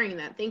for sharing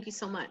that. Thank you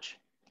so much.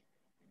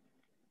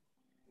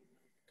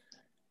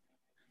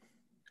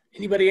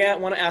 Anybody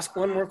want to ask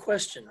one more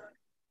question?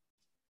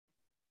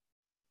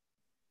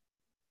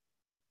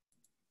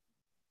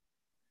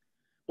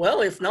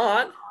 Well, if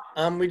not,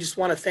 we just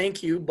want to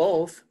thank you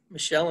both,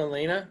 Michelle and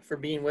Lena, for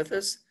being with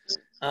us,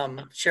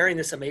 sharing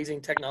this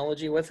amazing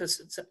technology with us.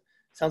 It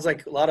sounds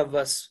like a lot of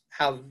us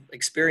have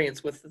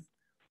experience with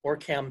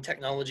OrCam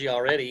technology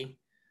already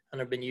and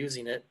have been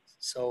using it.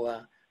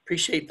 So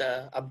appreciate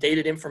the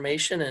updated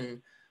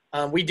information.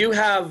 And we do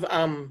have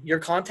your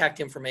contact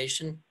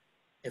information.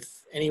 If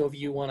any of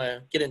you want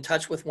to get in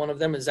touch with one of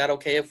them, is that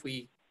okay if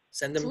we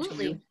send them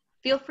to you?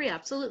 Feel free,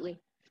 absolutely.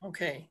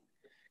 Okay,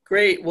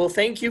 great. Well,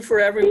 thank you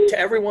to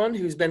everyone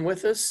who's been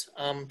with us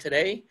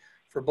today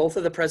for both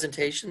of the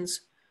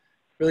presentations.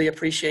 Really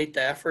appreciate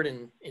the effort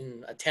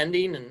in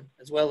attending, and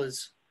as well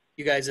as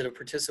you guys that have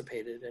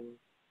participated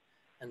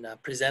and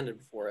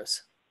presented for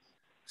us.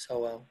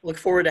 So look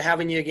forward to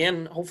having you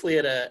again, hopefully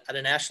at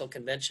a national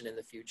convention in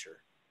the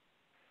future.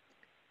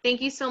 Thank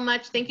you so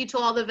much. Thank you to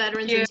all the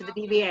veterans and to the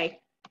BVA.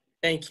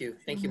 Thank you.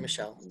 Thank you,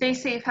 Michelle. Stay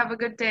safe. Have a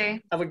good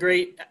day. Have a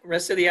great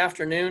rest of the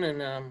afternoon,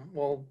 and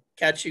we'll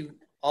catch you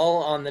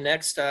all on the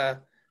next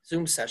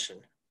Zoom session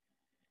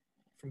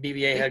from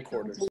BVA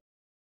headquarters.